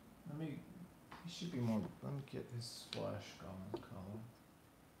let me. He should be more. Let me get his flesh going color.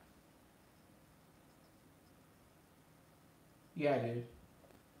 Yeah, dude.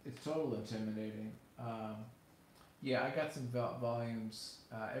 It's total intimidating. Yeah, I got some volumes.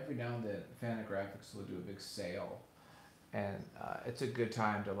 Every now and then, Fantagraphics will do a big sale, and it's a good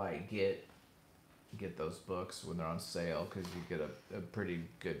time to like get those books when they're on sale because you get a pretty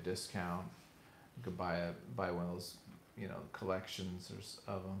good discount. You could buy one of those, collections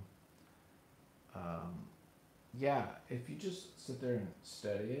of them. Yeah, if you just sit there and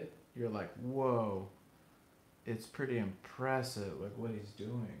study it, you're like, whoa, it's pretty impressive. Like what he's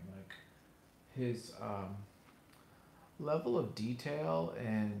doing, like his level of detail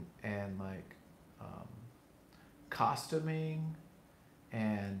and like um, costuming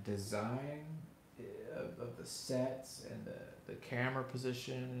and design of the sets and the camera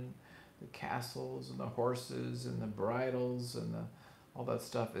position, the castles and the horses and the bridles and all that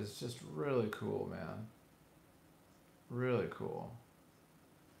stuff is just really cool, man. Really cool.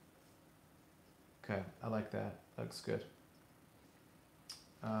 Okay, I like that. Looks good.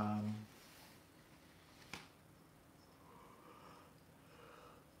 I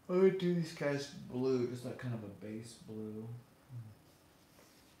would do these guys blue, just like kind of a base blue.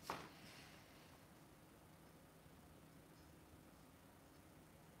 I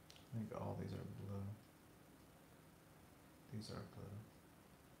think all these are blue. These are blue.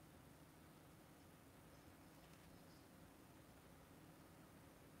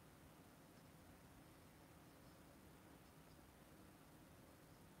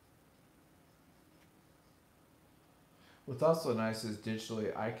 What's also nice is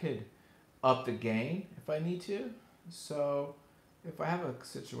digitally I could up the gain if I need to. So if I have a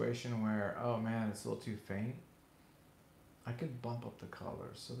situation where, oh man, it's a little too faint, I could bump up the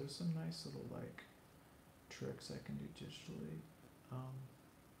colors. So there's some nice little like tricks I can do digitally,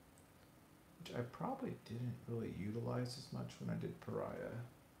 which I probably didn't really utilize as much when I did Pariah.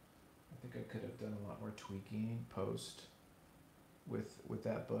 I think I could have done a lot more tweaking post with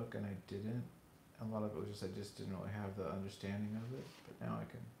that book, and I didn't. A lot of it was just I just didn't really have the understanding of it, but now I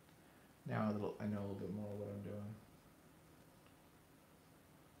can. Now I know a little bit more what I'm doing.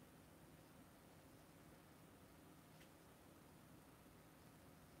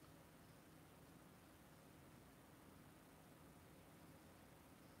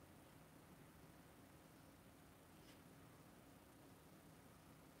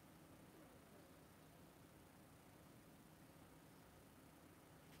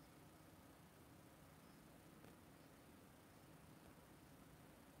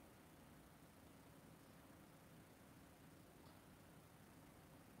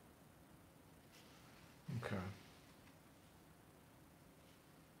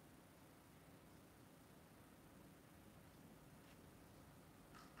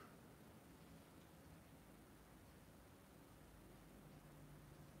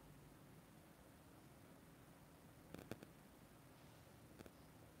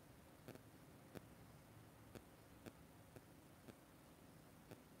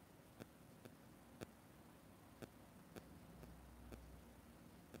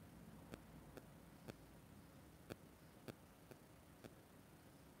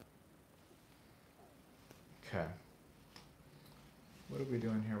 Okay. What are we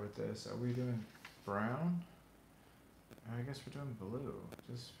doing here with this? Are we doing brown? I guess we're doing blue.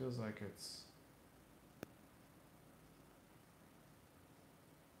 It just feels like it's...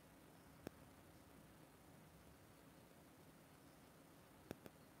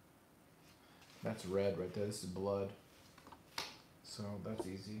 That's red right there. This is blood. So that's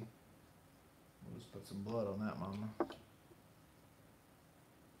easy. We'll just put some blood on that mama.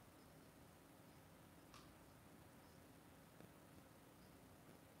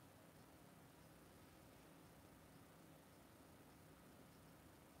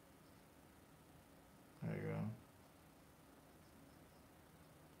 There you go.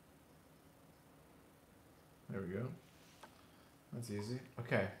 There we go. That's easy.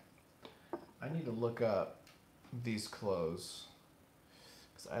 Okay. I need to look up these clothes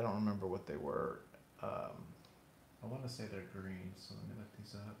because I don't remember what they were. I want to say they're green, so let me look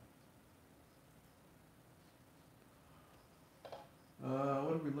these up.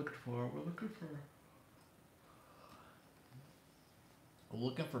 What are we looking for? We're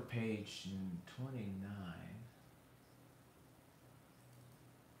looking for page 29.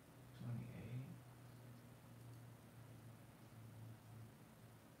 28.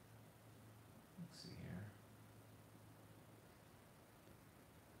 Let's see here.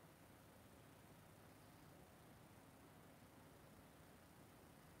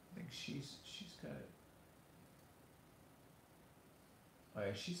 I think she's got it. Oh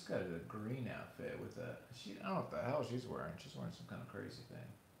yeah, she's got a green outfit with a I don't know what the hell she's wearing. She's wearing some kind of crazy thing.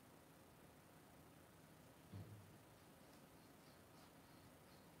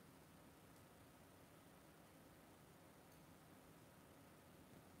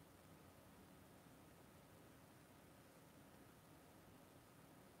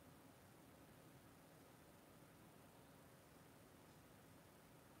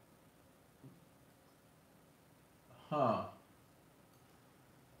 Huh.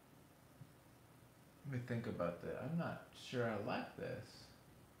 Let me think about that. I'm not sure I like this.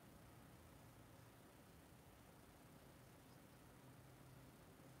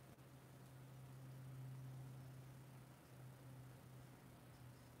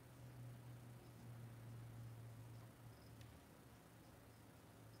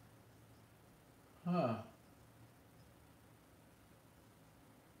 Huh.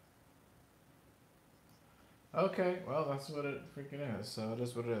 Okay, well that's what it freaking is. So it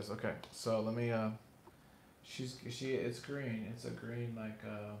is what it is. Okay, so let me it's green. It's a green like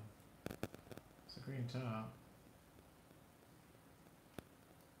it's a green top.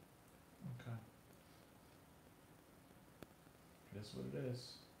 Okay. It is what it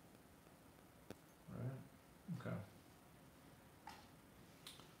is. Right? Okay.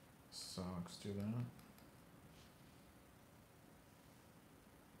 So let's do that.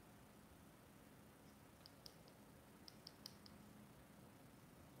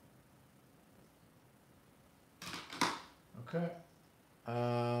 Okay.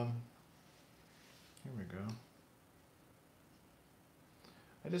 Here we go.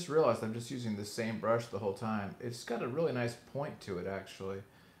 I just realized I'm just using the same brush the whole time. It's got a really nice point to it actually.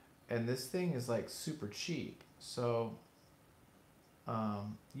 And this thing is like super cheap. So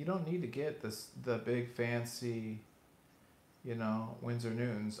you don't need to get the big fancy, you know, Winsor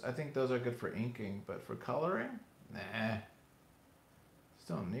Newtons. I think those are good for inking, but for coloring, nah. Just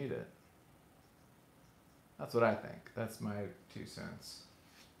don't need it. That's what I think. That's my 2 cents.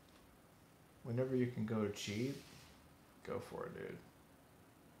 Whenever you can go cheap, go for it, dude.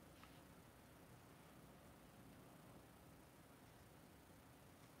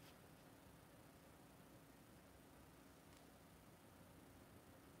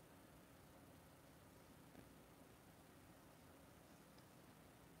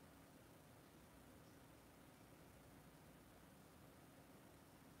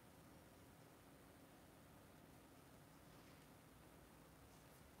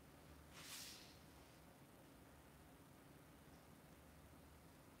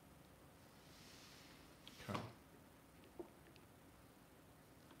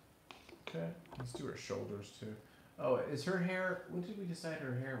 Okay, let's do her shoulders too. Oh, is her hair, what did we decide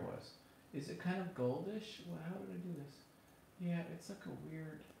her hair was? Is it kind of goldish? Well, how did I do this? Yeah, it's like a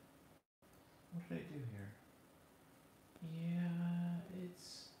weird, what did I do here? Yeah,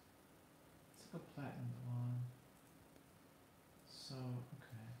 it's like a platinum blonde. So,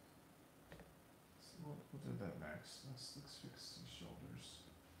 okay. So we'll do that next. Let's fix the shoulders.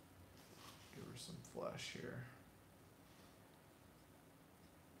 Give her some flesh here.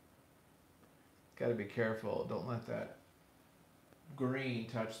 Gotta be careful. Don't let that green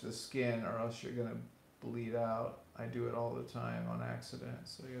touch the skin or else you're gonna bleed out. I do it all the time on accident,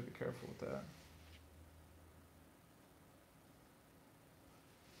 so you gotta be careful with that.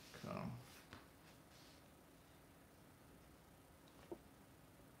 So.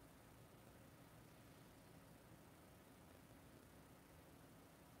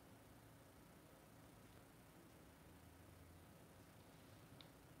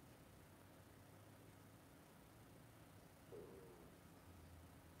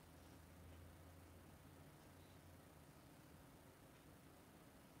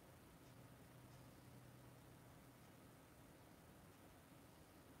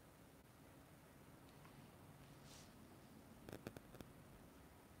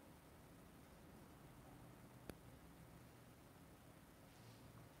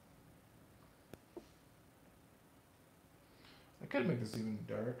 I could make this even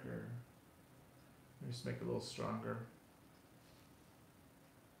darker. Just make it a little stronger.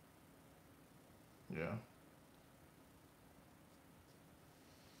 Yeah.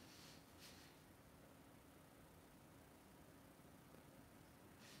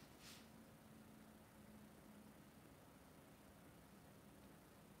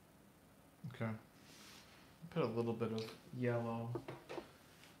 Okay. Put a little bit of yellow,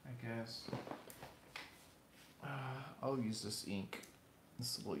 I guess. I'll use this ink,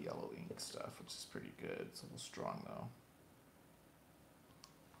 this little yellow ink stuff, which is pretty good. It's a little strong though.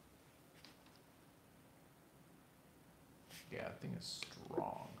 Yeah, that thing is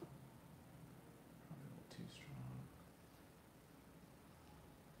strong. Probably a little too strong.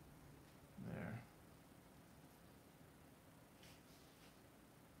 There.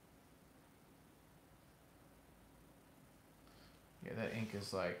 Yeah, that ink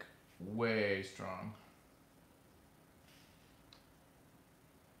is like way strong.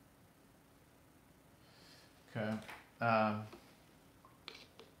 Okay. I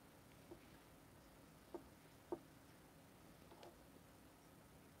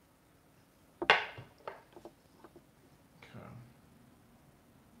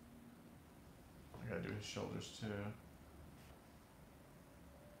gotta do his shoulders too.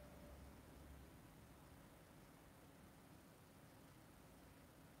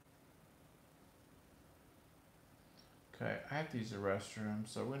 Okay, I have to use the restroom,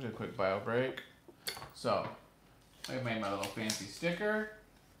 so we're gonna do a quick bio break. So, I made my little fancy sticker.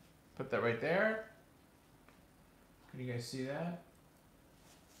 Put that right there. Can you guys see that?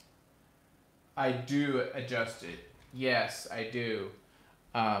 I do adjust it. Yes, I do.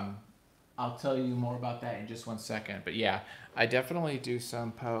 I'll tell you more about that in just 1 second. But yeah, I definitely do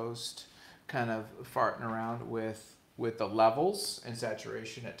some post kind of farting around with the levels and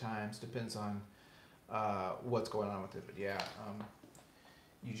saturation at times. Depends on what's going on with it. But yeah,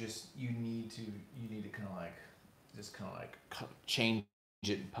 you need to kind of like change it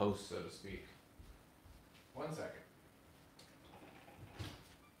in post, so to speak. 1 second.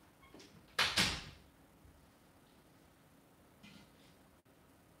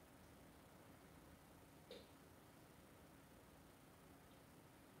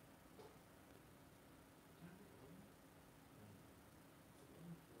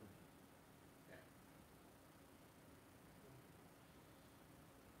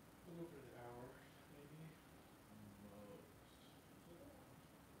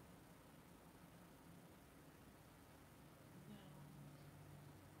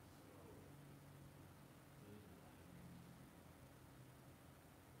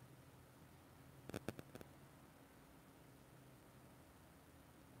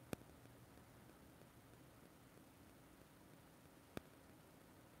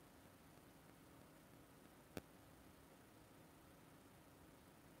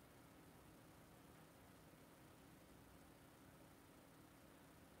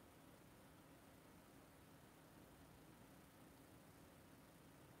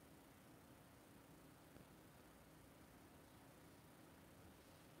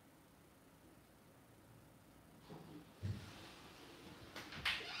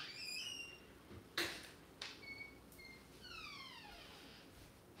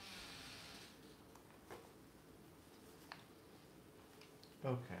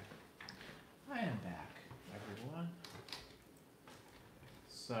 Okay, I am back, everyone.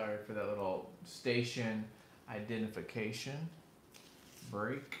 Sorry for that little station identification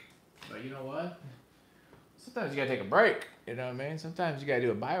break. But you know what? Sometimes you gotta take a break. You know what I mean? Sometimes you gotta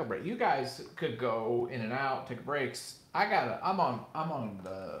do a bio break. You guys could go in and out, take breaks. I'm on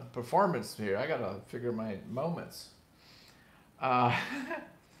the performance here. I gotta figure my moments. Uh,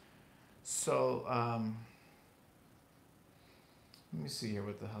 so let me see here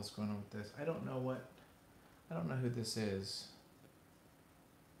what the hell's going on with this. I don't know who this is.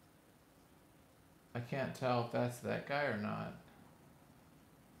 I can't tell if that's that guy or not.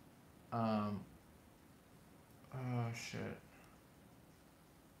 Oh shit.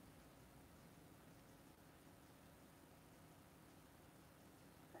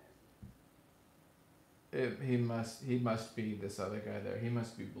 He must be this other guy there. He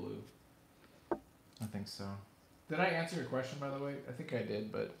must be blue. I think so. Did I answer your question, by the way? I think I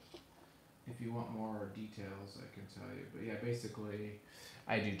did, but if you want more details, I can tell you. But yeah, basically,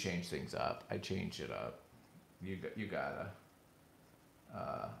 I do change things up. I change it up. You gotta.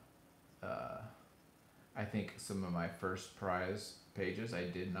 Uh, uh, I think some of my first prize pages I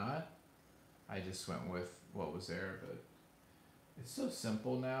did not. I just went with what was there, but it's so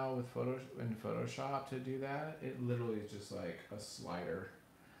simple now with Photoshop to do that. It literally is just like a slider.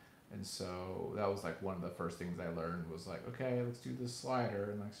 And so that was like one of the first things I learned was like, okay, let's do this slider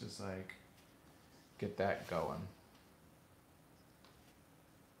and let's just like get that going.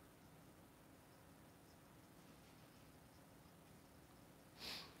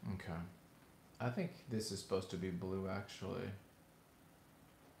 Okay. I think this is supposed to be blue actually.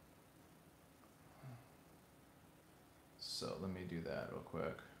 So let me do that real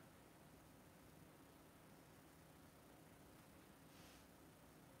quick.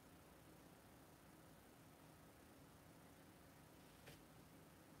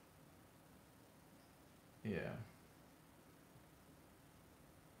 Yeah.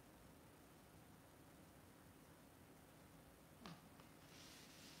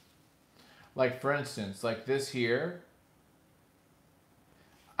 Like for instance, like this here,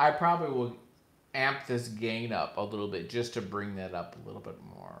 I probably will amp this gain up a little bit just to bring that up a little bit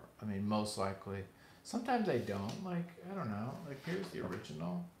more. I mean, most likely. Sometimes I don't. Like, I don't know. Like, here's the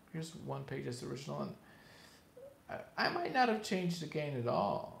original. Here's one page that's original. And I might not have changed the gain at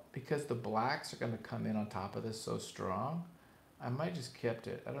all because the blacks are going to come in on top of this so strong. I might just kept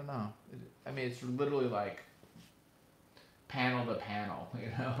it. I don't know. I mean, it's literally like panel to panel, you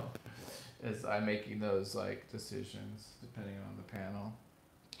know, as I'm making those like decisions depending on the panel.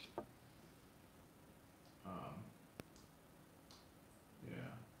 Yeah.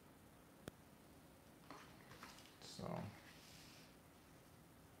 So.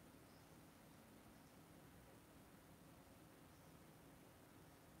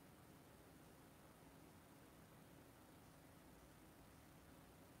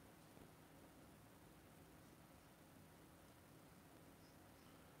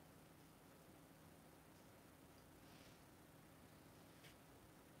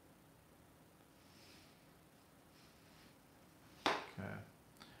 Okay.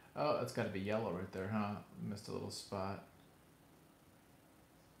 Oh, it's got to be yellow right there, huh? Missed a little spot.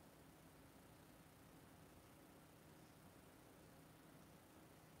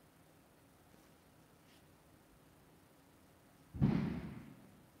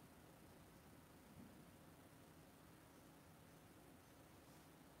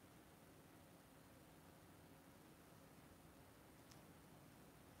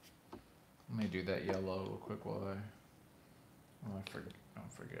 Let me do that yellow real quick while I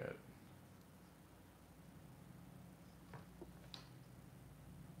don't forget.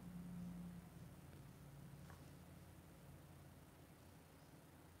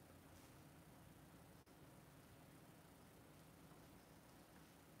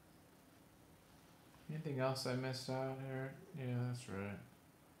 Anything else I missed out here? Yeah, that's right.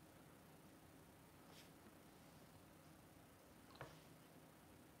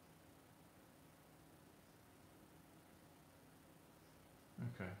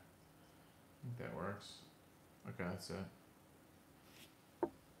 Okay. I think that works. Okay, that's it.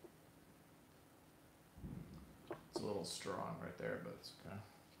 It's a little strong right there, but it's okay.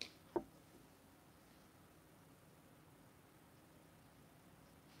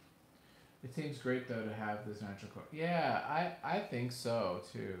 It seems great though to have this natural color. Yeah, I think so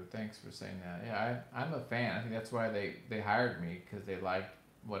too. Thanks for saying that. Yeah, I'm a fan. I think that's why they hired me because they liked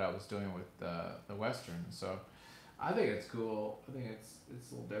what I was doing with the western. So I think it's cool. I think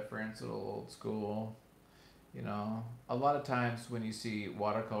it's a little different. It's a little old school. You know, a lot of times when you see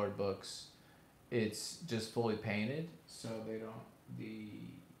watercolored books, it's just fully painted, so they don't the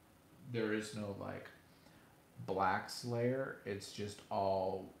there is no like blacks layer. It's just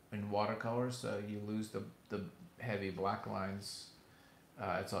all in watercolor, so you lose the heavy black lines.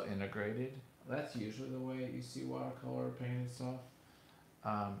 It's all integrated. That's usually the way you see watercolor painted stuff.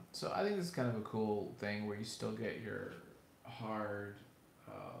 So I think this is kind of a cool thing where you still get your hard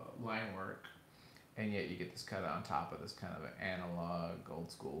line work, and yet you get this kind of on top of this kind of an analog,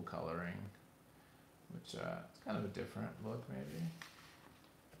 old school coloring, which it's kind of a different look maybe.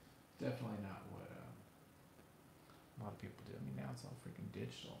 Definitely not what a lot of people do. I mean, now it's all freaking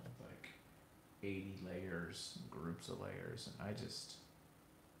digital with like 80 layers, groups of layers, and I'm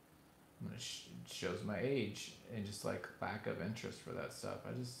gonna it shows my age and just like lack of interest for that stuff.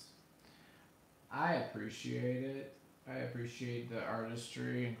 I appreciate it. I appreciate the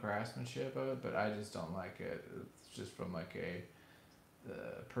artistry and craftsmanship of it, but I just don't like it. It's just from like a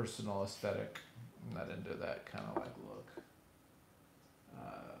personal aesthetic. I'm not into that kind of like look.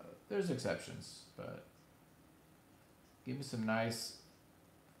 There's exceptions, but give me some nice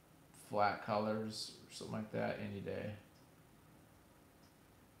flat colors or something like that any day.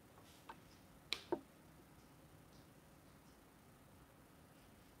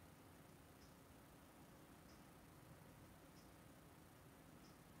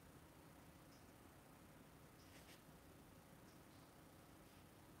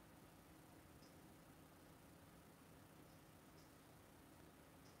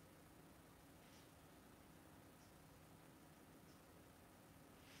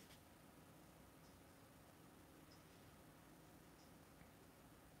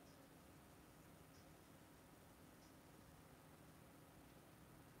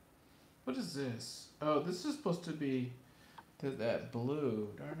 What is this? Oh, this is supposed to be that blue,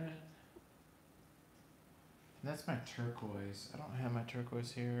 darn it. And that's my turquoise. I don't have my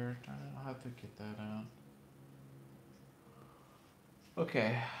turquoise here. Darn it, I'll have to get that out.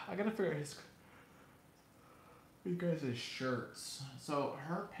 Okay, I gotta figure out you guys' shirts. So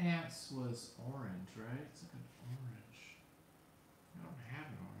her pants was orange, right? It's like an orange. I don't have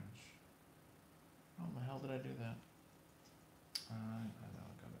an orange. How in the hell did I do that? I know,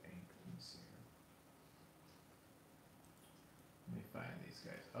 I got ink. Let me see here. Let me find these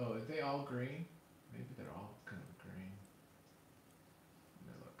guys. Oh, are they all green? Maybe they're all kind of green. Let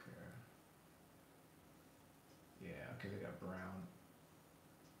me look here. Yeah, okay, they got brown.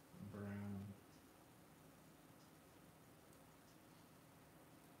 Brown.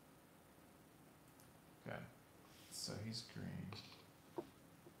 Okay, so he's green.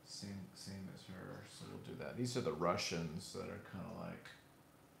 Same as her, so we'll do that. These are the Russians that are kind of like,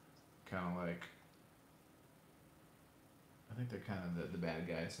 I think they're kind of the bad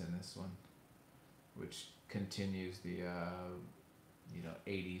guys in this one, which continues the,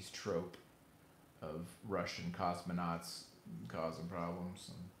 80s trope of Russian cosmonauts causing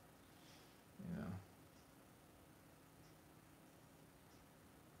problems and,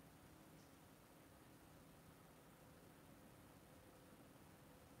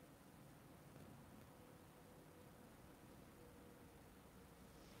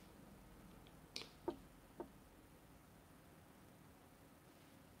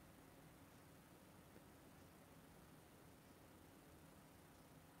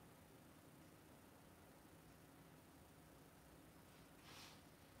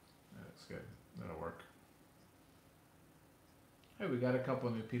 that looks good. That'll work. Hey, we got a couple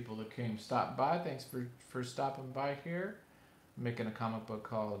new people that stopped by. Thanks for stopping by here. I'm making a comic book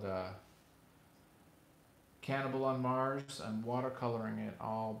called Cannibal on Mars. I'm watercoloring it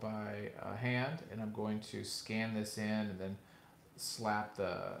all by hand, and I'm going to scan this in and then slap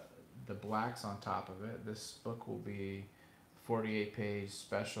the blacks on top of it. This book will be 48-page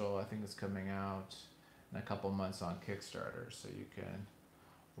special. I think it's coming out in a couple months on Kickstarter, so you can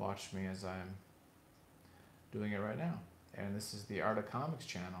watch me as I'm doing it right now. And this is the Art of Comics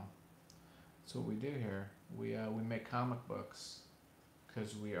channel. That's what we do here. We make comic books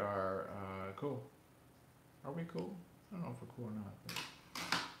because we are cool. Are we cool? I don't know if we're cool or not, but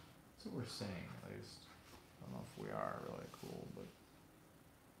that's what we're saying at least. I don't know if we are really cool, but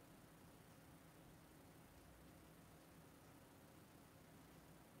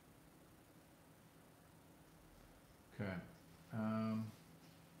okay.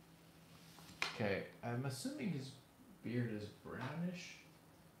 Okay, I'm assuming his beard is brownish.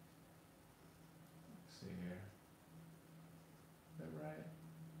 Let's see here. Is that right?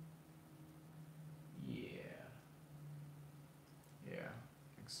 Yeah. Yeah,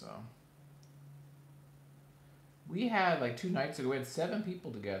 I think so. We had like 2 nights ago, we had 7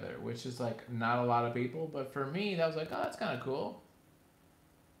 people together, which is like not a lot of people, but for me, that was like, oh, that's kind of cool.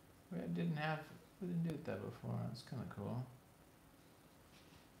 We didn't do that before. That's kind of cool.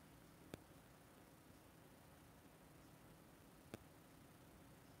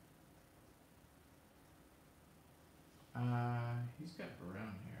 He's got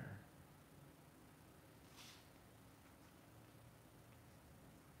brown hair.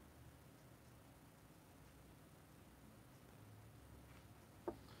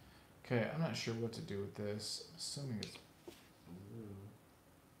 Okay, I'm not sure what to do with this. I'm assuming it's blue.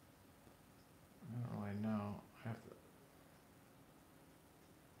 I don't really know. I have to.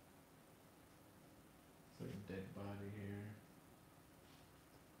 It's like a dead body here.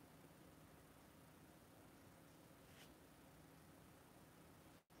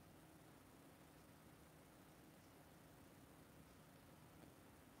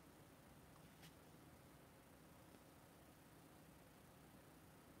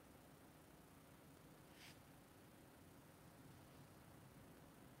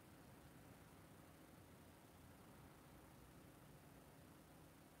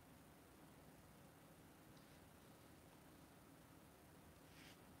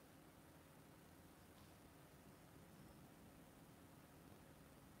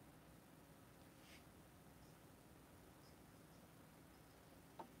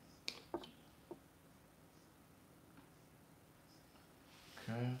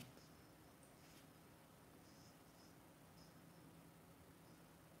 Okay.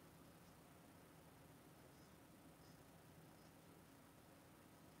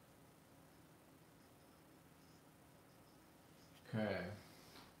 Okay.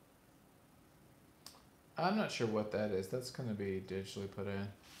 I'm not sure what that is. That's going to be digitally put in.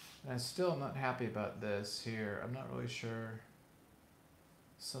 And I still am not happy about this here. I'm not really sure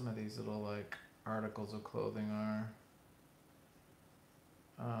some of these little like articles of clothing are.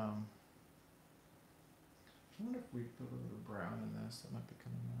 I wonder if we put a little brown in this. That might be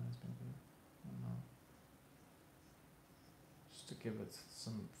kind of nice, maybe. I don't know. Just to give it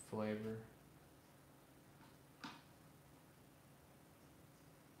some flavor.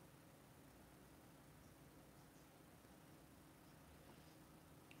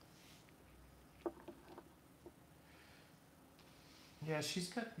 Yeah, she's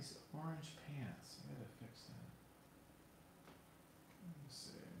got these orange pants. I gotta fix that. Let me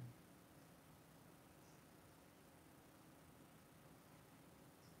see.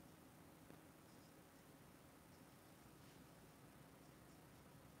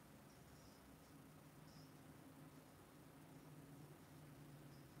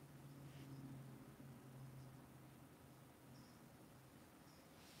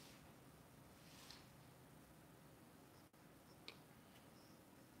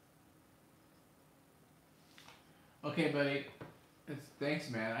 Okay, buddy. Thanks,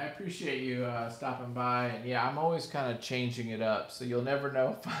 man. I appreciate you stopping by. And yeah, I'm always kind of changing it up, so you'll never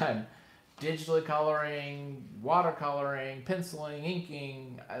know if I'm digitally coloring, watercoloring, penciling,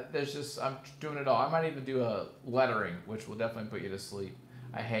 inking. I'm doing it all. I might even do a lettering, which will definitely put you to sleep.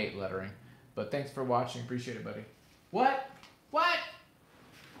 I hate lettering. But thanks for watching. Appreciate it, buddy. What? What?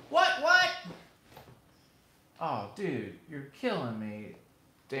 What? Oh, dude, you're killing me.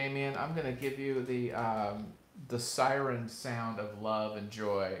 Damien, I'm going to give you the siren sound of love and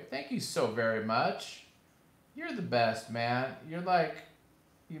joy. Thank you so very much. You're the best, man. You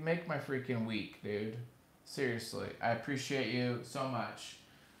make my freaking week, dude. Seriously, I appreciate you so much.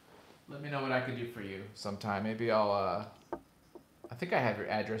 Let me know what I could do for you sometime. Maybe I think I have your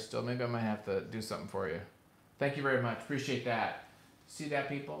address still. Maybe I might have to do something for you. Thank you very much. Appreciate that. See that,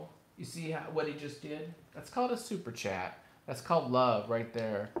 people? You see what he just did? That's called a super chat. That's called love right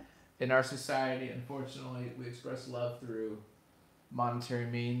there. In our society, unfortunately, we express love through monetary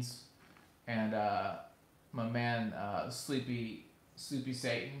means. And my man, Sleepy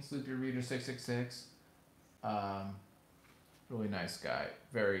Satan, Sleepy Reader 666, really nice guy.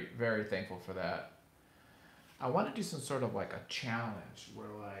 Very, very thankful for that. I want to do some sort of like a challenge where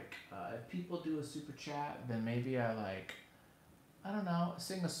like if people do a super chat, then maybe I don't know,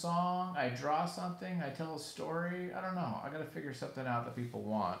 sing a song, I draw something, I tell a story. I don't know. I gotta figure something out that people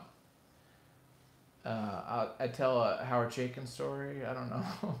want. I tell a Howard Chaykin story. I don't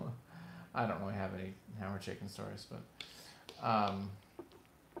know. I don't really have any Howard Chaykin stories, but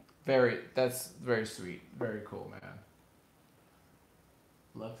that's very sweet, very cool, man.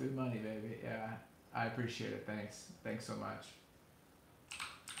 Love through money, baby. Yeah, I appreciate it. Thanks so much.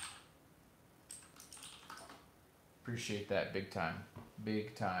 Appreciate that big time,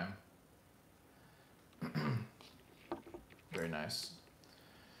 big time. Very nice.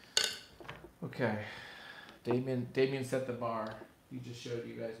 Okay, Damien set the bar. He just showed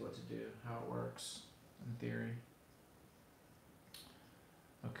you guys what to do, how it works in theory.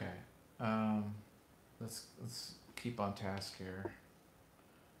 Okay, let's keep on task here.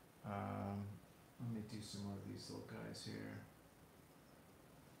 Let me do some more of these little guys here.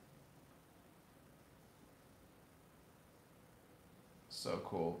 So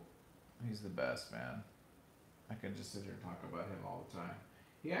cool. He's the best, man. I can just sit here and talk about him all the time.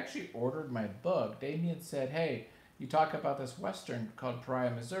 He actually ordered my book. Damien said, hey, you talk about this Western called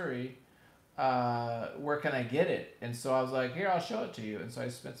Pariah, Missouri. Where can I get it? And so I was like, here, I'll show it to you. And so I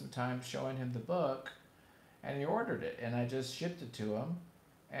spent some time showing him the book, and he ordered it. And I just shipped it to him.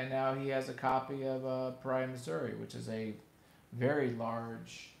 And now he has a copy of Pariah, Missouri, which is a very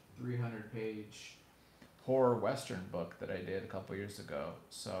large 300-page horror Western book that I did a couple years ago.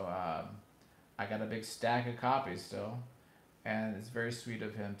 So I got a big stack of copies still. And it's very sweet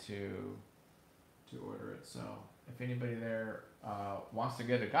of him to order it. So if anybody there wants to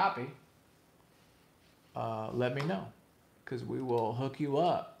get a copy, let me know, because we will hook you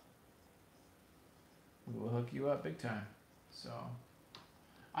up. We will hook you up big time. So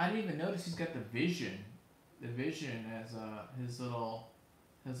I didn't even notice he's got the vision as his little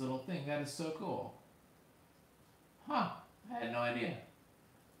thing. That is so cool. Huh? I had no idea.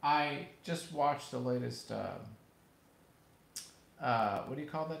 I just watched the latest. What do you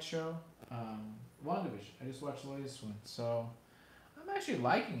call that show? WandaVision. I just watched the latest one, so I'm actually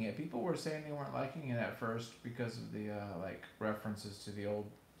liking it. People were saying they weren't liking it at first because of the like references to the old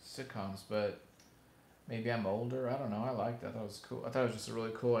sitcoms, but maybe I'm older. I don't know. I liked it. I thought it was cool. I thought it was just a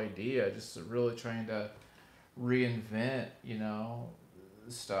really cool idea. Just really trying to reinvent,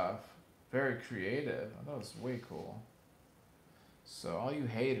 stuff. Very creative. I thought it was way cool. So all you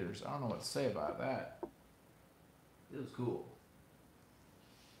haters, I don't know what to say about that. It was cool.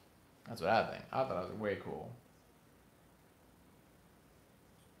 That's what I think. I thought it was way cool.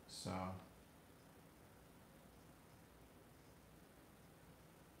 So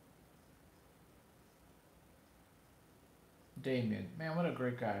Damien, man, what a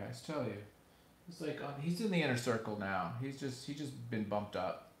great guy! I tell you, he's in the inner circle now. He just been bumped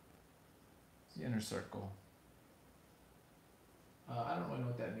up. It's the inner circle. I don't really know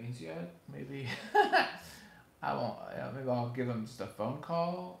what that means yet. Maybe I won't. Maybe I'll give him just a phone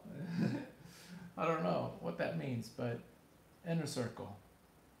call. I don't know what that means, but inner circle.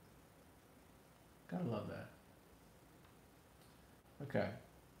 Gotta love that. Okay.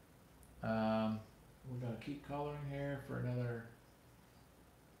 Um, we're gonna keep coloring here for another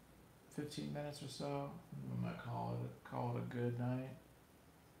 15 minutes or so. We might call it a good night.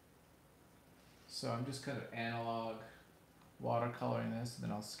 So I'm just kind of analog watercoloring this, and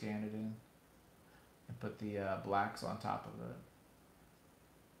then I'll scan it in and put the blacks on top of it.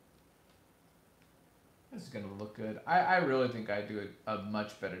 This is gonna look good. I really think I do a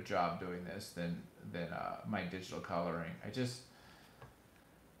much better job doing this than my digital coloring. I just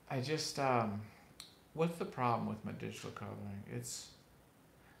what's the problem with my digital coloring?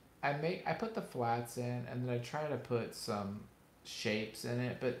 I put the flats in, and then I try to put some shapes in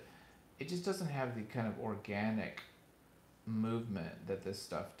it, but it just doesn't have the kind of organic movement that this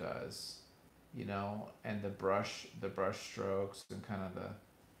stuff does, and the brush strokes and kind of the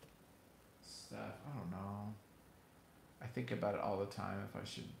stuff. I don't know. I think about it all the time if I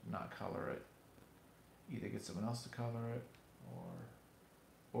should not color it. Either get someone else to color it,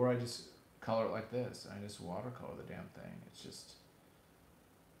 or I just color it like this. I just watercolor the damn thing. It's just,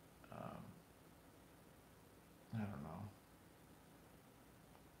 I don't know.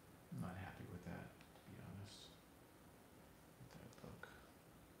 I'm not happy with that, to be honest. With that book,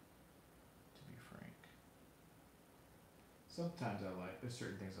 to be frank. Sometimes there's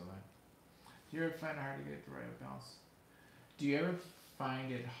certain things I like. Do you ever find it hard to get the right balance? Do you ever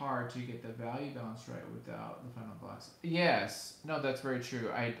find it hard to get the value balance right without the final blocks? Yes. No, that's very true.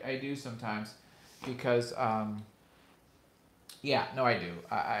 I do sometimes because, yeah, no, I do.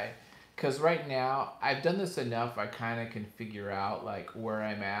 Because right now, I've done this enough, I kind of can figure out, like, where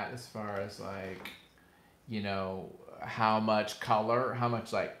I'm at as far as, like, how much color, how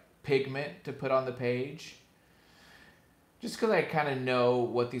much, like, pigment to put on the page. Just because I kind of know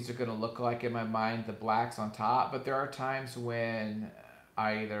what these are going to look like in my mind, the blacks on top. But there are times when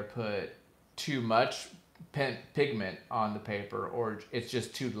I either put too much pigment on the paper, or it's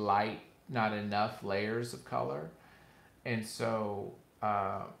just too light, not enough layers of color. And so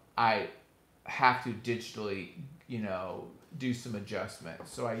I have to digitally, do some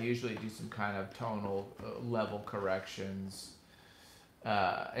adjustments. So I usually do some kind of tonal level corrections,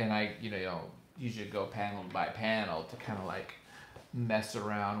 and I, usually go panel by panel to kind of like mess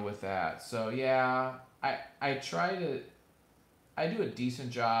around with that. So yeah, I try to, I do a decent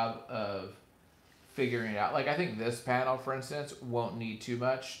job of figuring it out. Like I think this panel, for instance, won't need too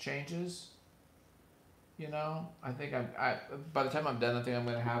much changes. I think I by the time I'm done, I think I'm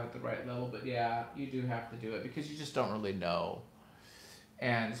gonna have it the right level. But yeah, you do have to do it because you just don't really know,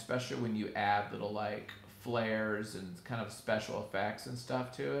 and especially when you add little like flares and kind of special effects and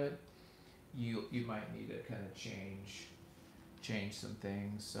stuff to it, you might need to kind of change some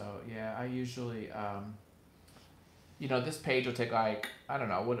things. So yeah, I usually this page will take like, I don't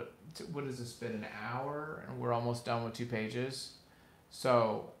know, what does this been, an hour, and we're almost done with 2 pages.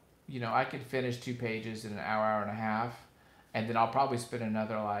 So I could finish 2 pages in an hour and a half, and then I'll probably spend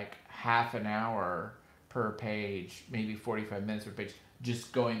another like half an hour per page, maybe 45 minutes per page,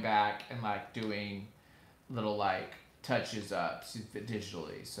 just going back and like doing little like touches up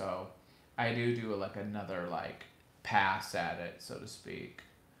digitally. So I do like another like pass at it, so to speak,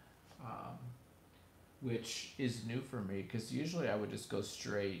 um, which is new for me because usually I would just go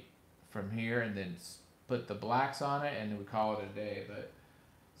straight from here and then put the blacks on it and then we call it a day. But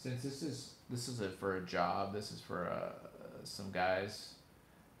since this is for a job, this is for some guys,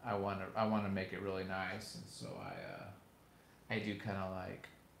 I want to make it really nice, and so I do kind of like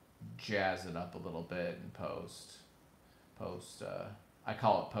jazz it up a little bit and post. I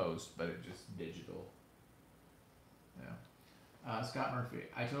call it post, but it's just digital. Yeah. Scott Murphy,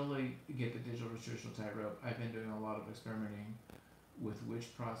 I totally get the digital versus traditional tightrope. I've been doing a lot of experimenting with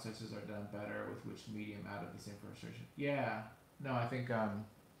which processes are done better with which medium out of the same frustration. Yeah, no, I think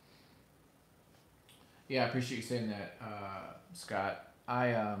yeah, I appreciate you saying that, Scott.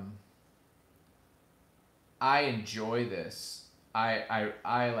 I enjoy this. I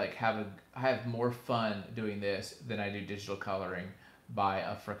like I have more fun doing this than I do digital coloring by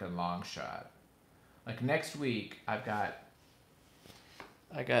a freaking long shot. Like next week, I got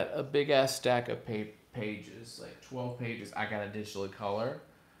a big ass stack of pages, like 12 pages. I got to digitally color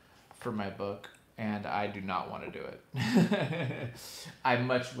for my book, and I do not want to do it. I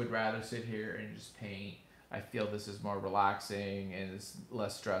much would rather sit here and just paint. I feel this is more relaxing and it's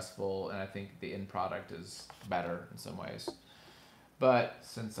less stressful, and I think the end product is better in some ways. But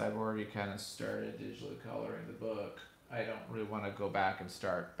since I've already kind of started digitally coloring the book, I don't really want to go back and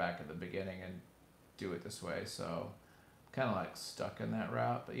start back at the beginning and do it this way. So kind of like stuck in that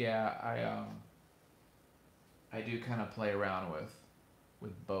route. But yeah, I do kind of play around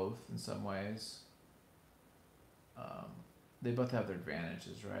with both in some ways. Um, they both have their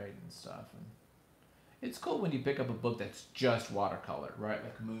advantages, right, and stuff. And it's cool when you pick up a book that's just watercolor, right,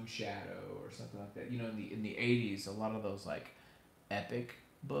 like Moon Shadow or something like that. You know, in the '80s, a lot of those like epic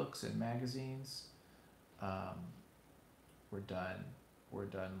books and magazines um, were done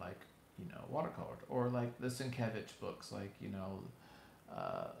like, you know, watercolored, or like the Sienkiewicz books, like, you know,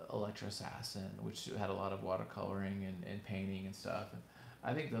 Electra Assassin, which had a lot of watercoloring and painting and stuff. And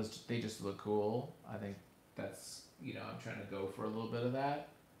I think those, they just look cool. I think that's, you know, I'm trying to go for a little bit of that.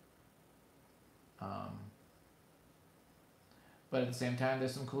 Um, but at the same time,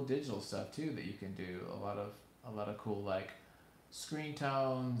 there's some cool digital stuff too that you can do. A lot of cool like screen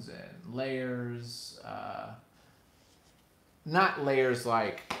tones and layers. Not layers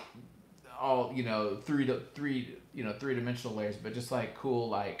like all, you know, three dimensional layers, but just like cool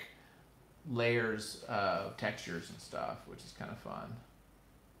like layers of textures and stuff, which is kind of fun.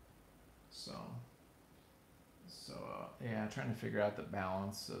 So yeah, trying to figure out the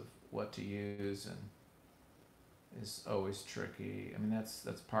balance of what to use and is always tricky. I mean, that's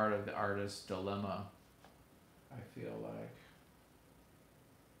part of the artist's dilemma, I feel like.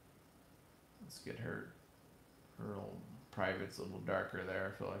 Let's get her little private's a little darker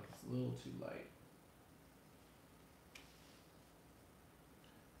there. I feel like it's a little too light.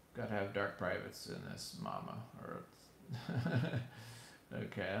 Gotta have dark privates in this mama, or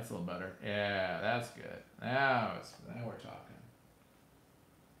okay, that's a little better. Yeah, that's good. Now we're talking.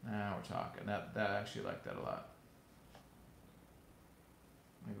 Now we're talking. That I actually like that a lot.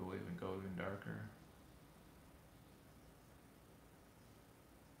 Maybe we'll even go even darker.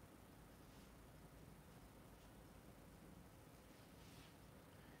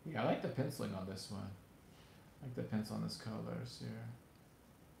 Yeah, I like the penciling on this one. I like the pencil on this colors here.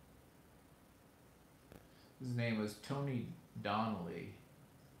 His name was Tony Donnelly.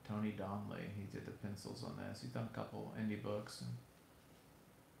 Tony Donnelly. He did the pencils on this. He's done a couple indie books, and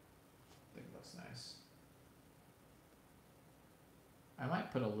I think it looks nice. I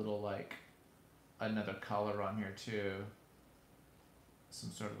might put a little like another color on here too.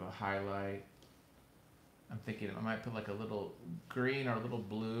 Some sort of a highlight. I'm thinking I might put like a little green or a little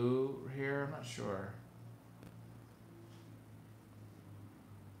blue here. I'm not sure.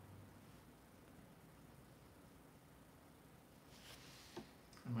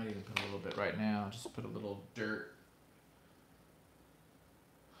 I might even put a little bit right now. Just put a little dirt.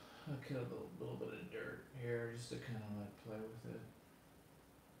 Okay, a little bit of dirt here just to kind of like play with it.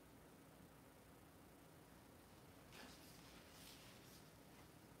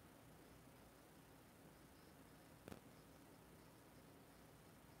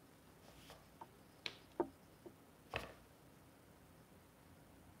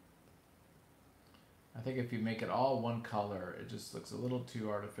 I think if you make it all one color, it just looks a little too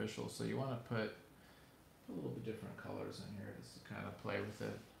artificial. So you want to put a little bit different colors in here just to kind of play with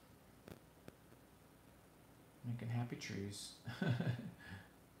it. Making happy trees. Happy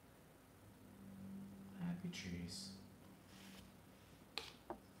trees.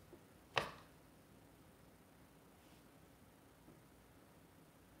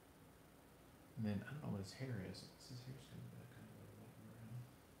 And then I don't know what his hair is. His hair's kind of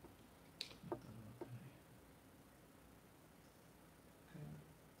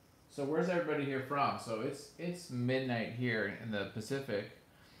So where's everybody here from? So it's midnight here in the Pacific.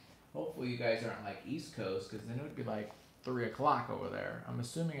 Hopefully you guys aren't like East Coast, because then it would be like 3 o'clock over there. I'm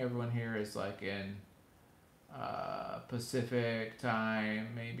assuming everyone here is like in Pacific time,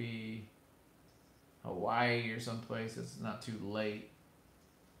 maybe Hawaii or someplace that's not too late.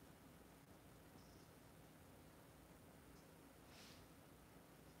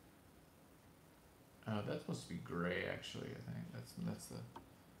 Oh, that's supposed to be gray, actually. I think that's the.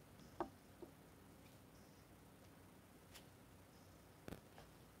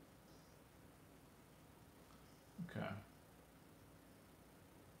 Okay.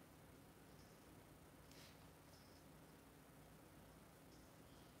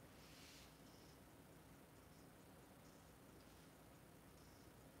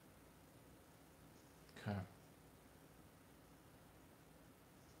 Okay.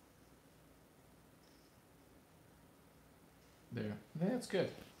 There. Yeah, that's good.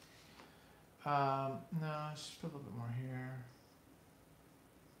 No, just put a little bit more here.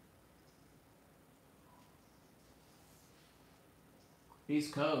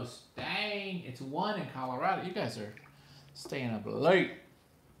 East Coast. Dang, it's 1 in Colorado. You guys are staying up late.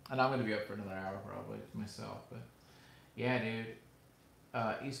 And I'm gonna be up for another hour probably myself, but yeah, dude.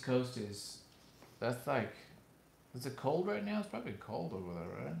 East Coast that's like, is it cold right now? It's probably cold over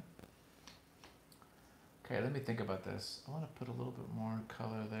there, right? Okay, let me think about this. I want to put a little bit more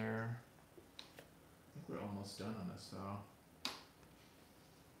color there. I think we're almost done on this though.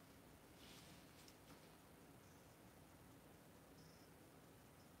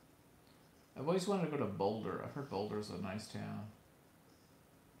 I've always wanted to go to Boulder. I've heard Boulder's a nice town.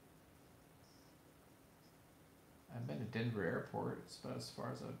 I've been to Denver Airport. It's about as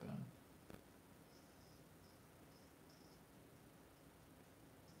far as I've been.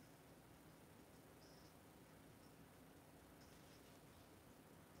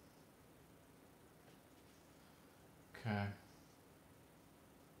 Okay.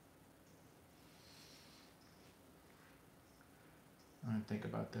 I'm gonna think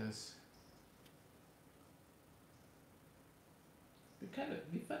about this. We kind of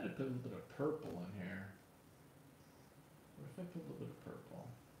put a little bit of purple in here. What if I put a little bit of purple?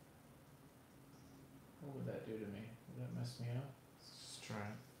 What would that do to me? Would that mess me up? Let's just try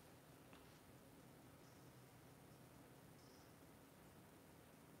it.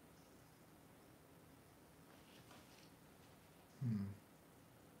 Hmm.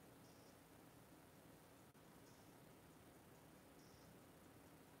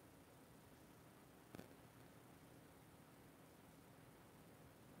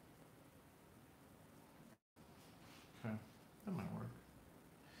 Okay. That might work.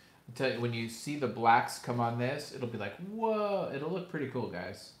 I tell you, when you see the blacks come on this, it'll be like, whoa! It'll look pretty cool,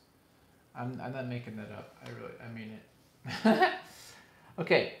 guys. I'm not making that up. I mean it.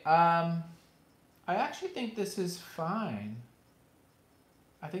 Okay. I actually think this is fine.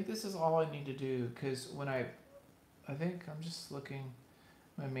 I think this is all I need to do because I think I'm just looking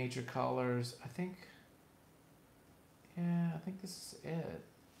my major colors. I think this is it.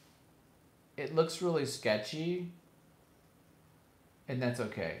 It looks really sketchy, and that's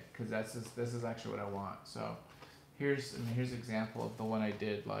okay because this is actually what I want. So here's an example of the one I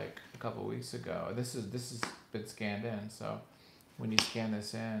did like a couple weeks ago. This has been scanned in. So when you scan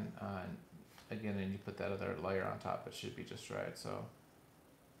this in, again, and you put that other layer on top, it should be just right. So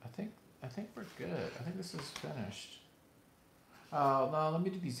I think we're good. I think this is finished. Oh no, let me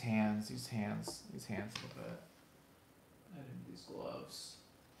do these hands. These hands a little bit. I didn't do these gloves.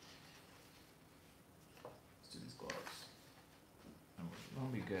 Let's do these gloves. It'll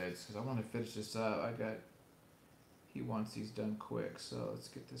be good because I want to finish this up. He wants these done quick, so let's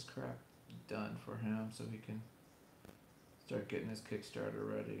get this crap done for him so he can start getting his Kickstarter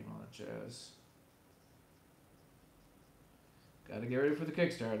ready and all that jazz. Gotta get ready for the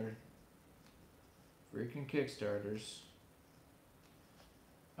Kickstarter. Freaking Kickstarters.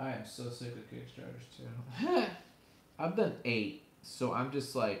 I am so sick of Kickstarters too. I've done 8, so I'm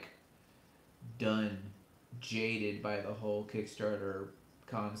just like done, jaded by the whole Kickstarter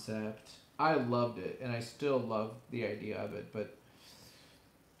concept. I loved it, and I still love the idea of it, but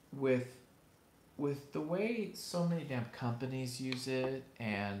with the way so many damn companies use it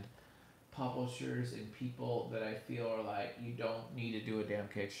and publishers and people that I feel are like, you don't need to do a damn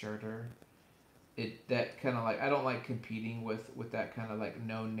Kickstarter. That kind of like, I don't like competing with that kind of like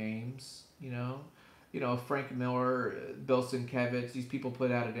no names, you know, Frank Miller, Bill Sienkiewicz, these people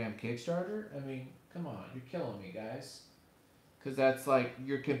put out a damn Kickstarter. I mean, come on, you're killing me, guys. Because that's like,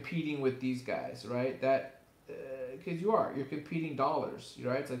 you're competing with these guys, right? Because you're competing dollars,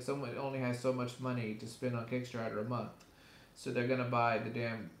 right? It's like someone only has so much money to spend on Kickstarter a month. So they're going to buy the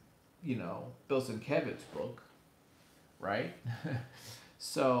damn, Bill Sienkiewicz book, right?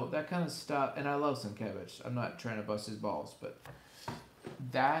 So that kind of stuff, and I love Sienkiewicz. I'm not trying to bust his balls, but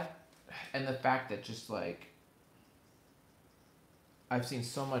that, and the fact that just like, I've seen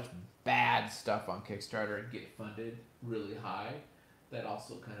so much bad stuff on Kickstarter get funded really high, that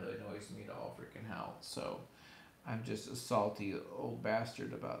also kind of annoys me to all freaking hell. So I'm just a salty old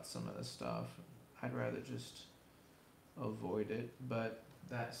bastard about some of this stuff. I'd rather just avoid it. But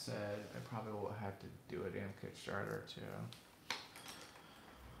that said, I probably will have to do a damn Kickstarter too.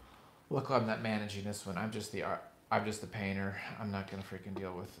 Look, I'm not managing this one. I'm just the painter. I'm not gonna freaking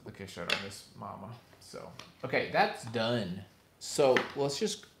deal with the Kickstarter on this mama. So okay, that's done. So let's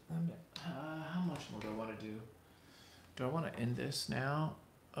just. How much more do I want to do? Do I want to end this now?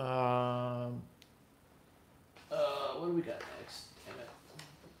 What do we got next? Damn it.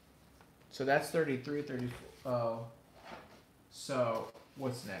 So that's 33, 34. Oh. So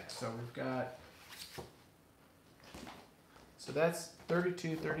what's next? So we've got. So that's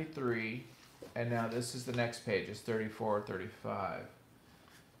 32, 33. And now this is the next page. It's 34, 35.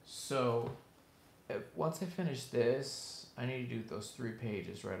 So once I finish this, I need to do those 3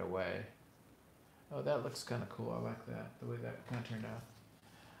 pages right away. Oh, that looks kind of cool. I like that, the way that kind of turned out.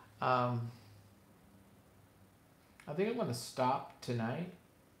 I think I'm going to stop tonight.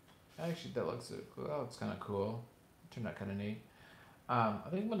 Actually, that looks cool. Oh, it's kind of cool. It turned out kind of neat. I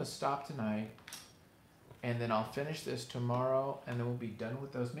think I'm going to stop tonight, and then I'll finish this tomorrow, and then we'll be done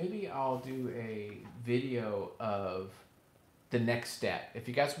with those. Maybe I'll do a video of the next step. If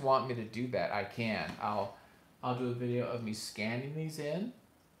you guys want me to do that, I can. I'll do a video of me scanning these in,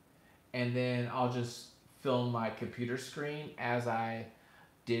 and then I'll just film my computer screen as I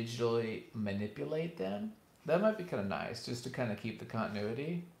digitally manipulate them. That might be kind of nice, just to kind of keep the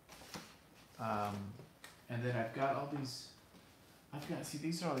continuity. And then I've got all these. See,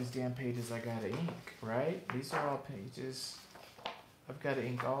 these are all these damn pages I gotta ink, right? These are all pages. I've got to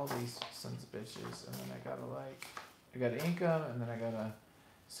ink all these sons of bitches, and then I gotta ink them, and then I gotta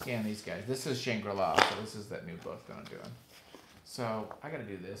scan these guys. This is Shangri-La, so this is that new book that I'm doing. So I gotta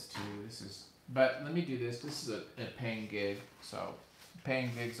do this too. But let me do this. This is a paying gig, so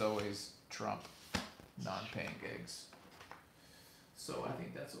paying gigs always trump non-paying gigs. So I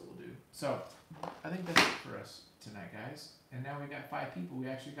think that's what we'll do. So I think that's it for us tonight, guys. And now we got 5 people. We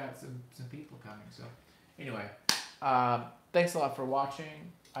actually got some people coming. So anyway, thanks a lot for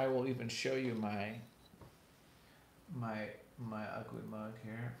watching. I will even show you my ugly mug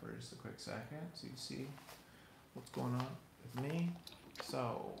here for just a quick second, so you see what's going on with me.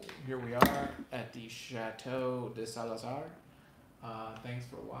 So here we are at the Chateau de Salazar. Thanks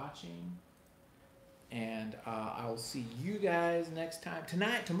for watching, and I'll see you guys next time.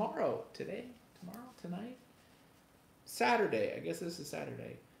 Tonight, tonight, Saturday. I guess this is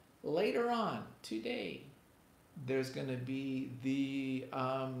Saturday. Later on today, there's gonna be the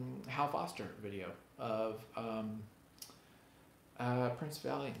Hal Foster video of Prince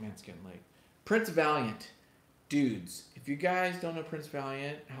Valiant. Man, it's getting late. Prince Valiant, dudes. If you guys don't know Prince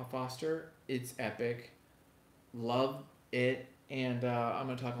Valiant, Hal Foster, it's epic. Love it, and I'm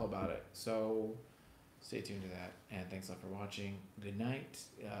gonna talk all about it. So stay tuned to that. And thanks a lot for watching. Good night,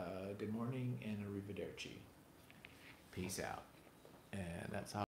 good morning, and arrivederci. Peace out. And that's how.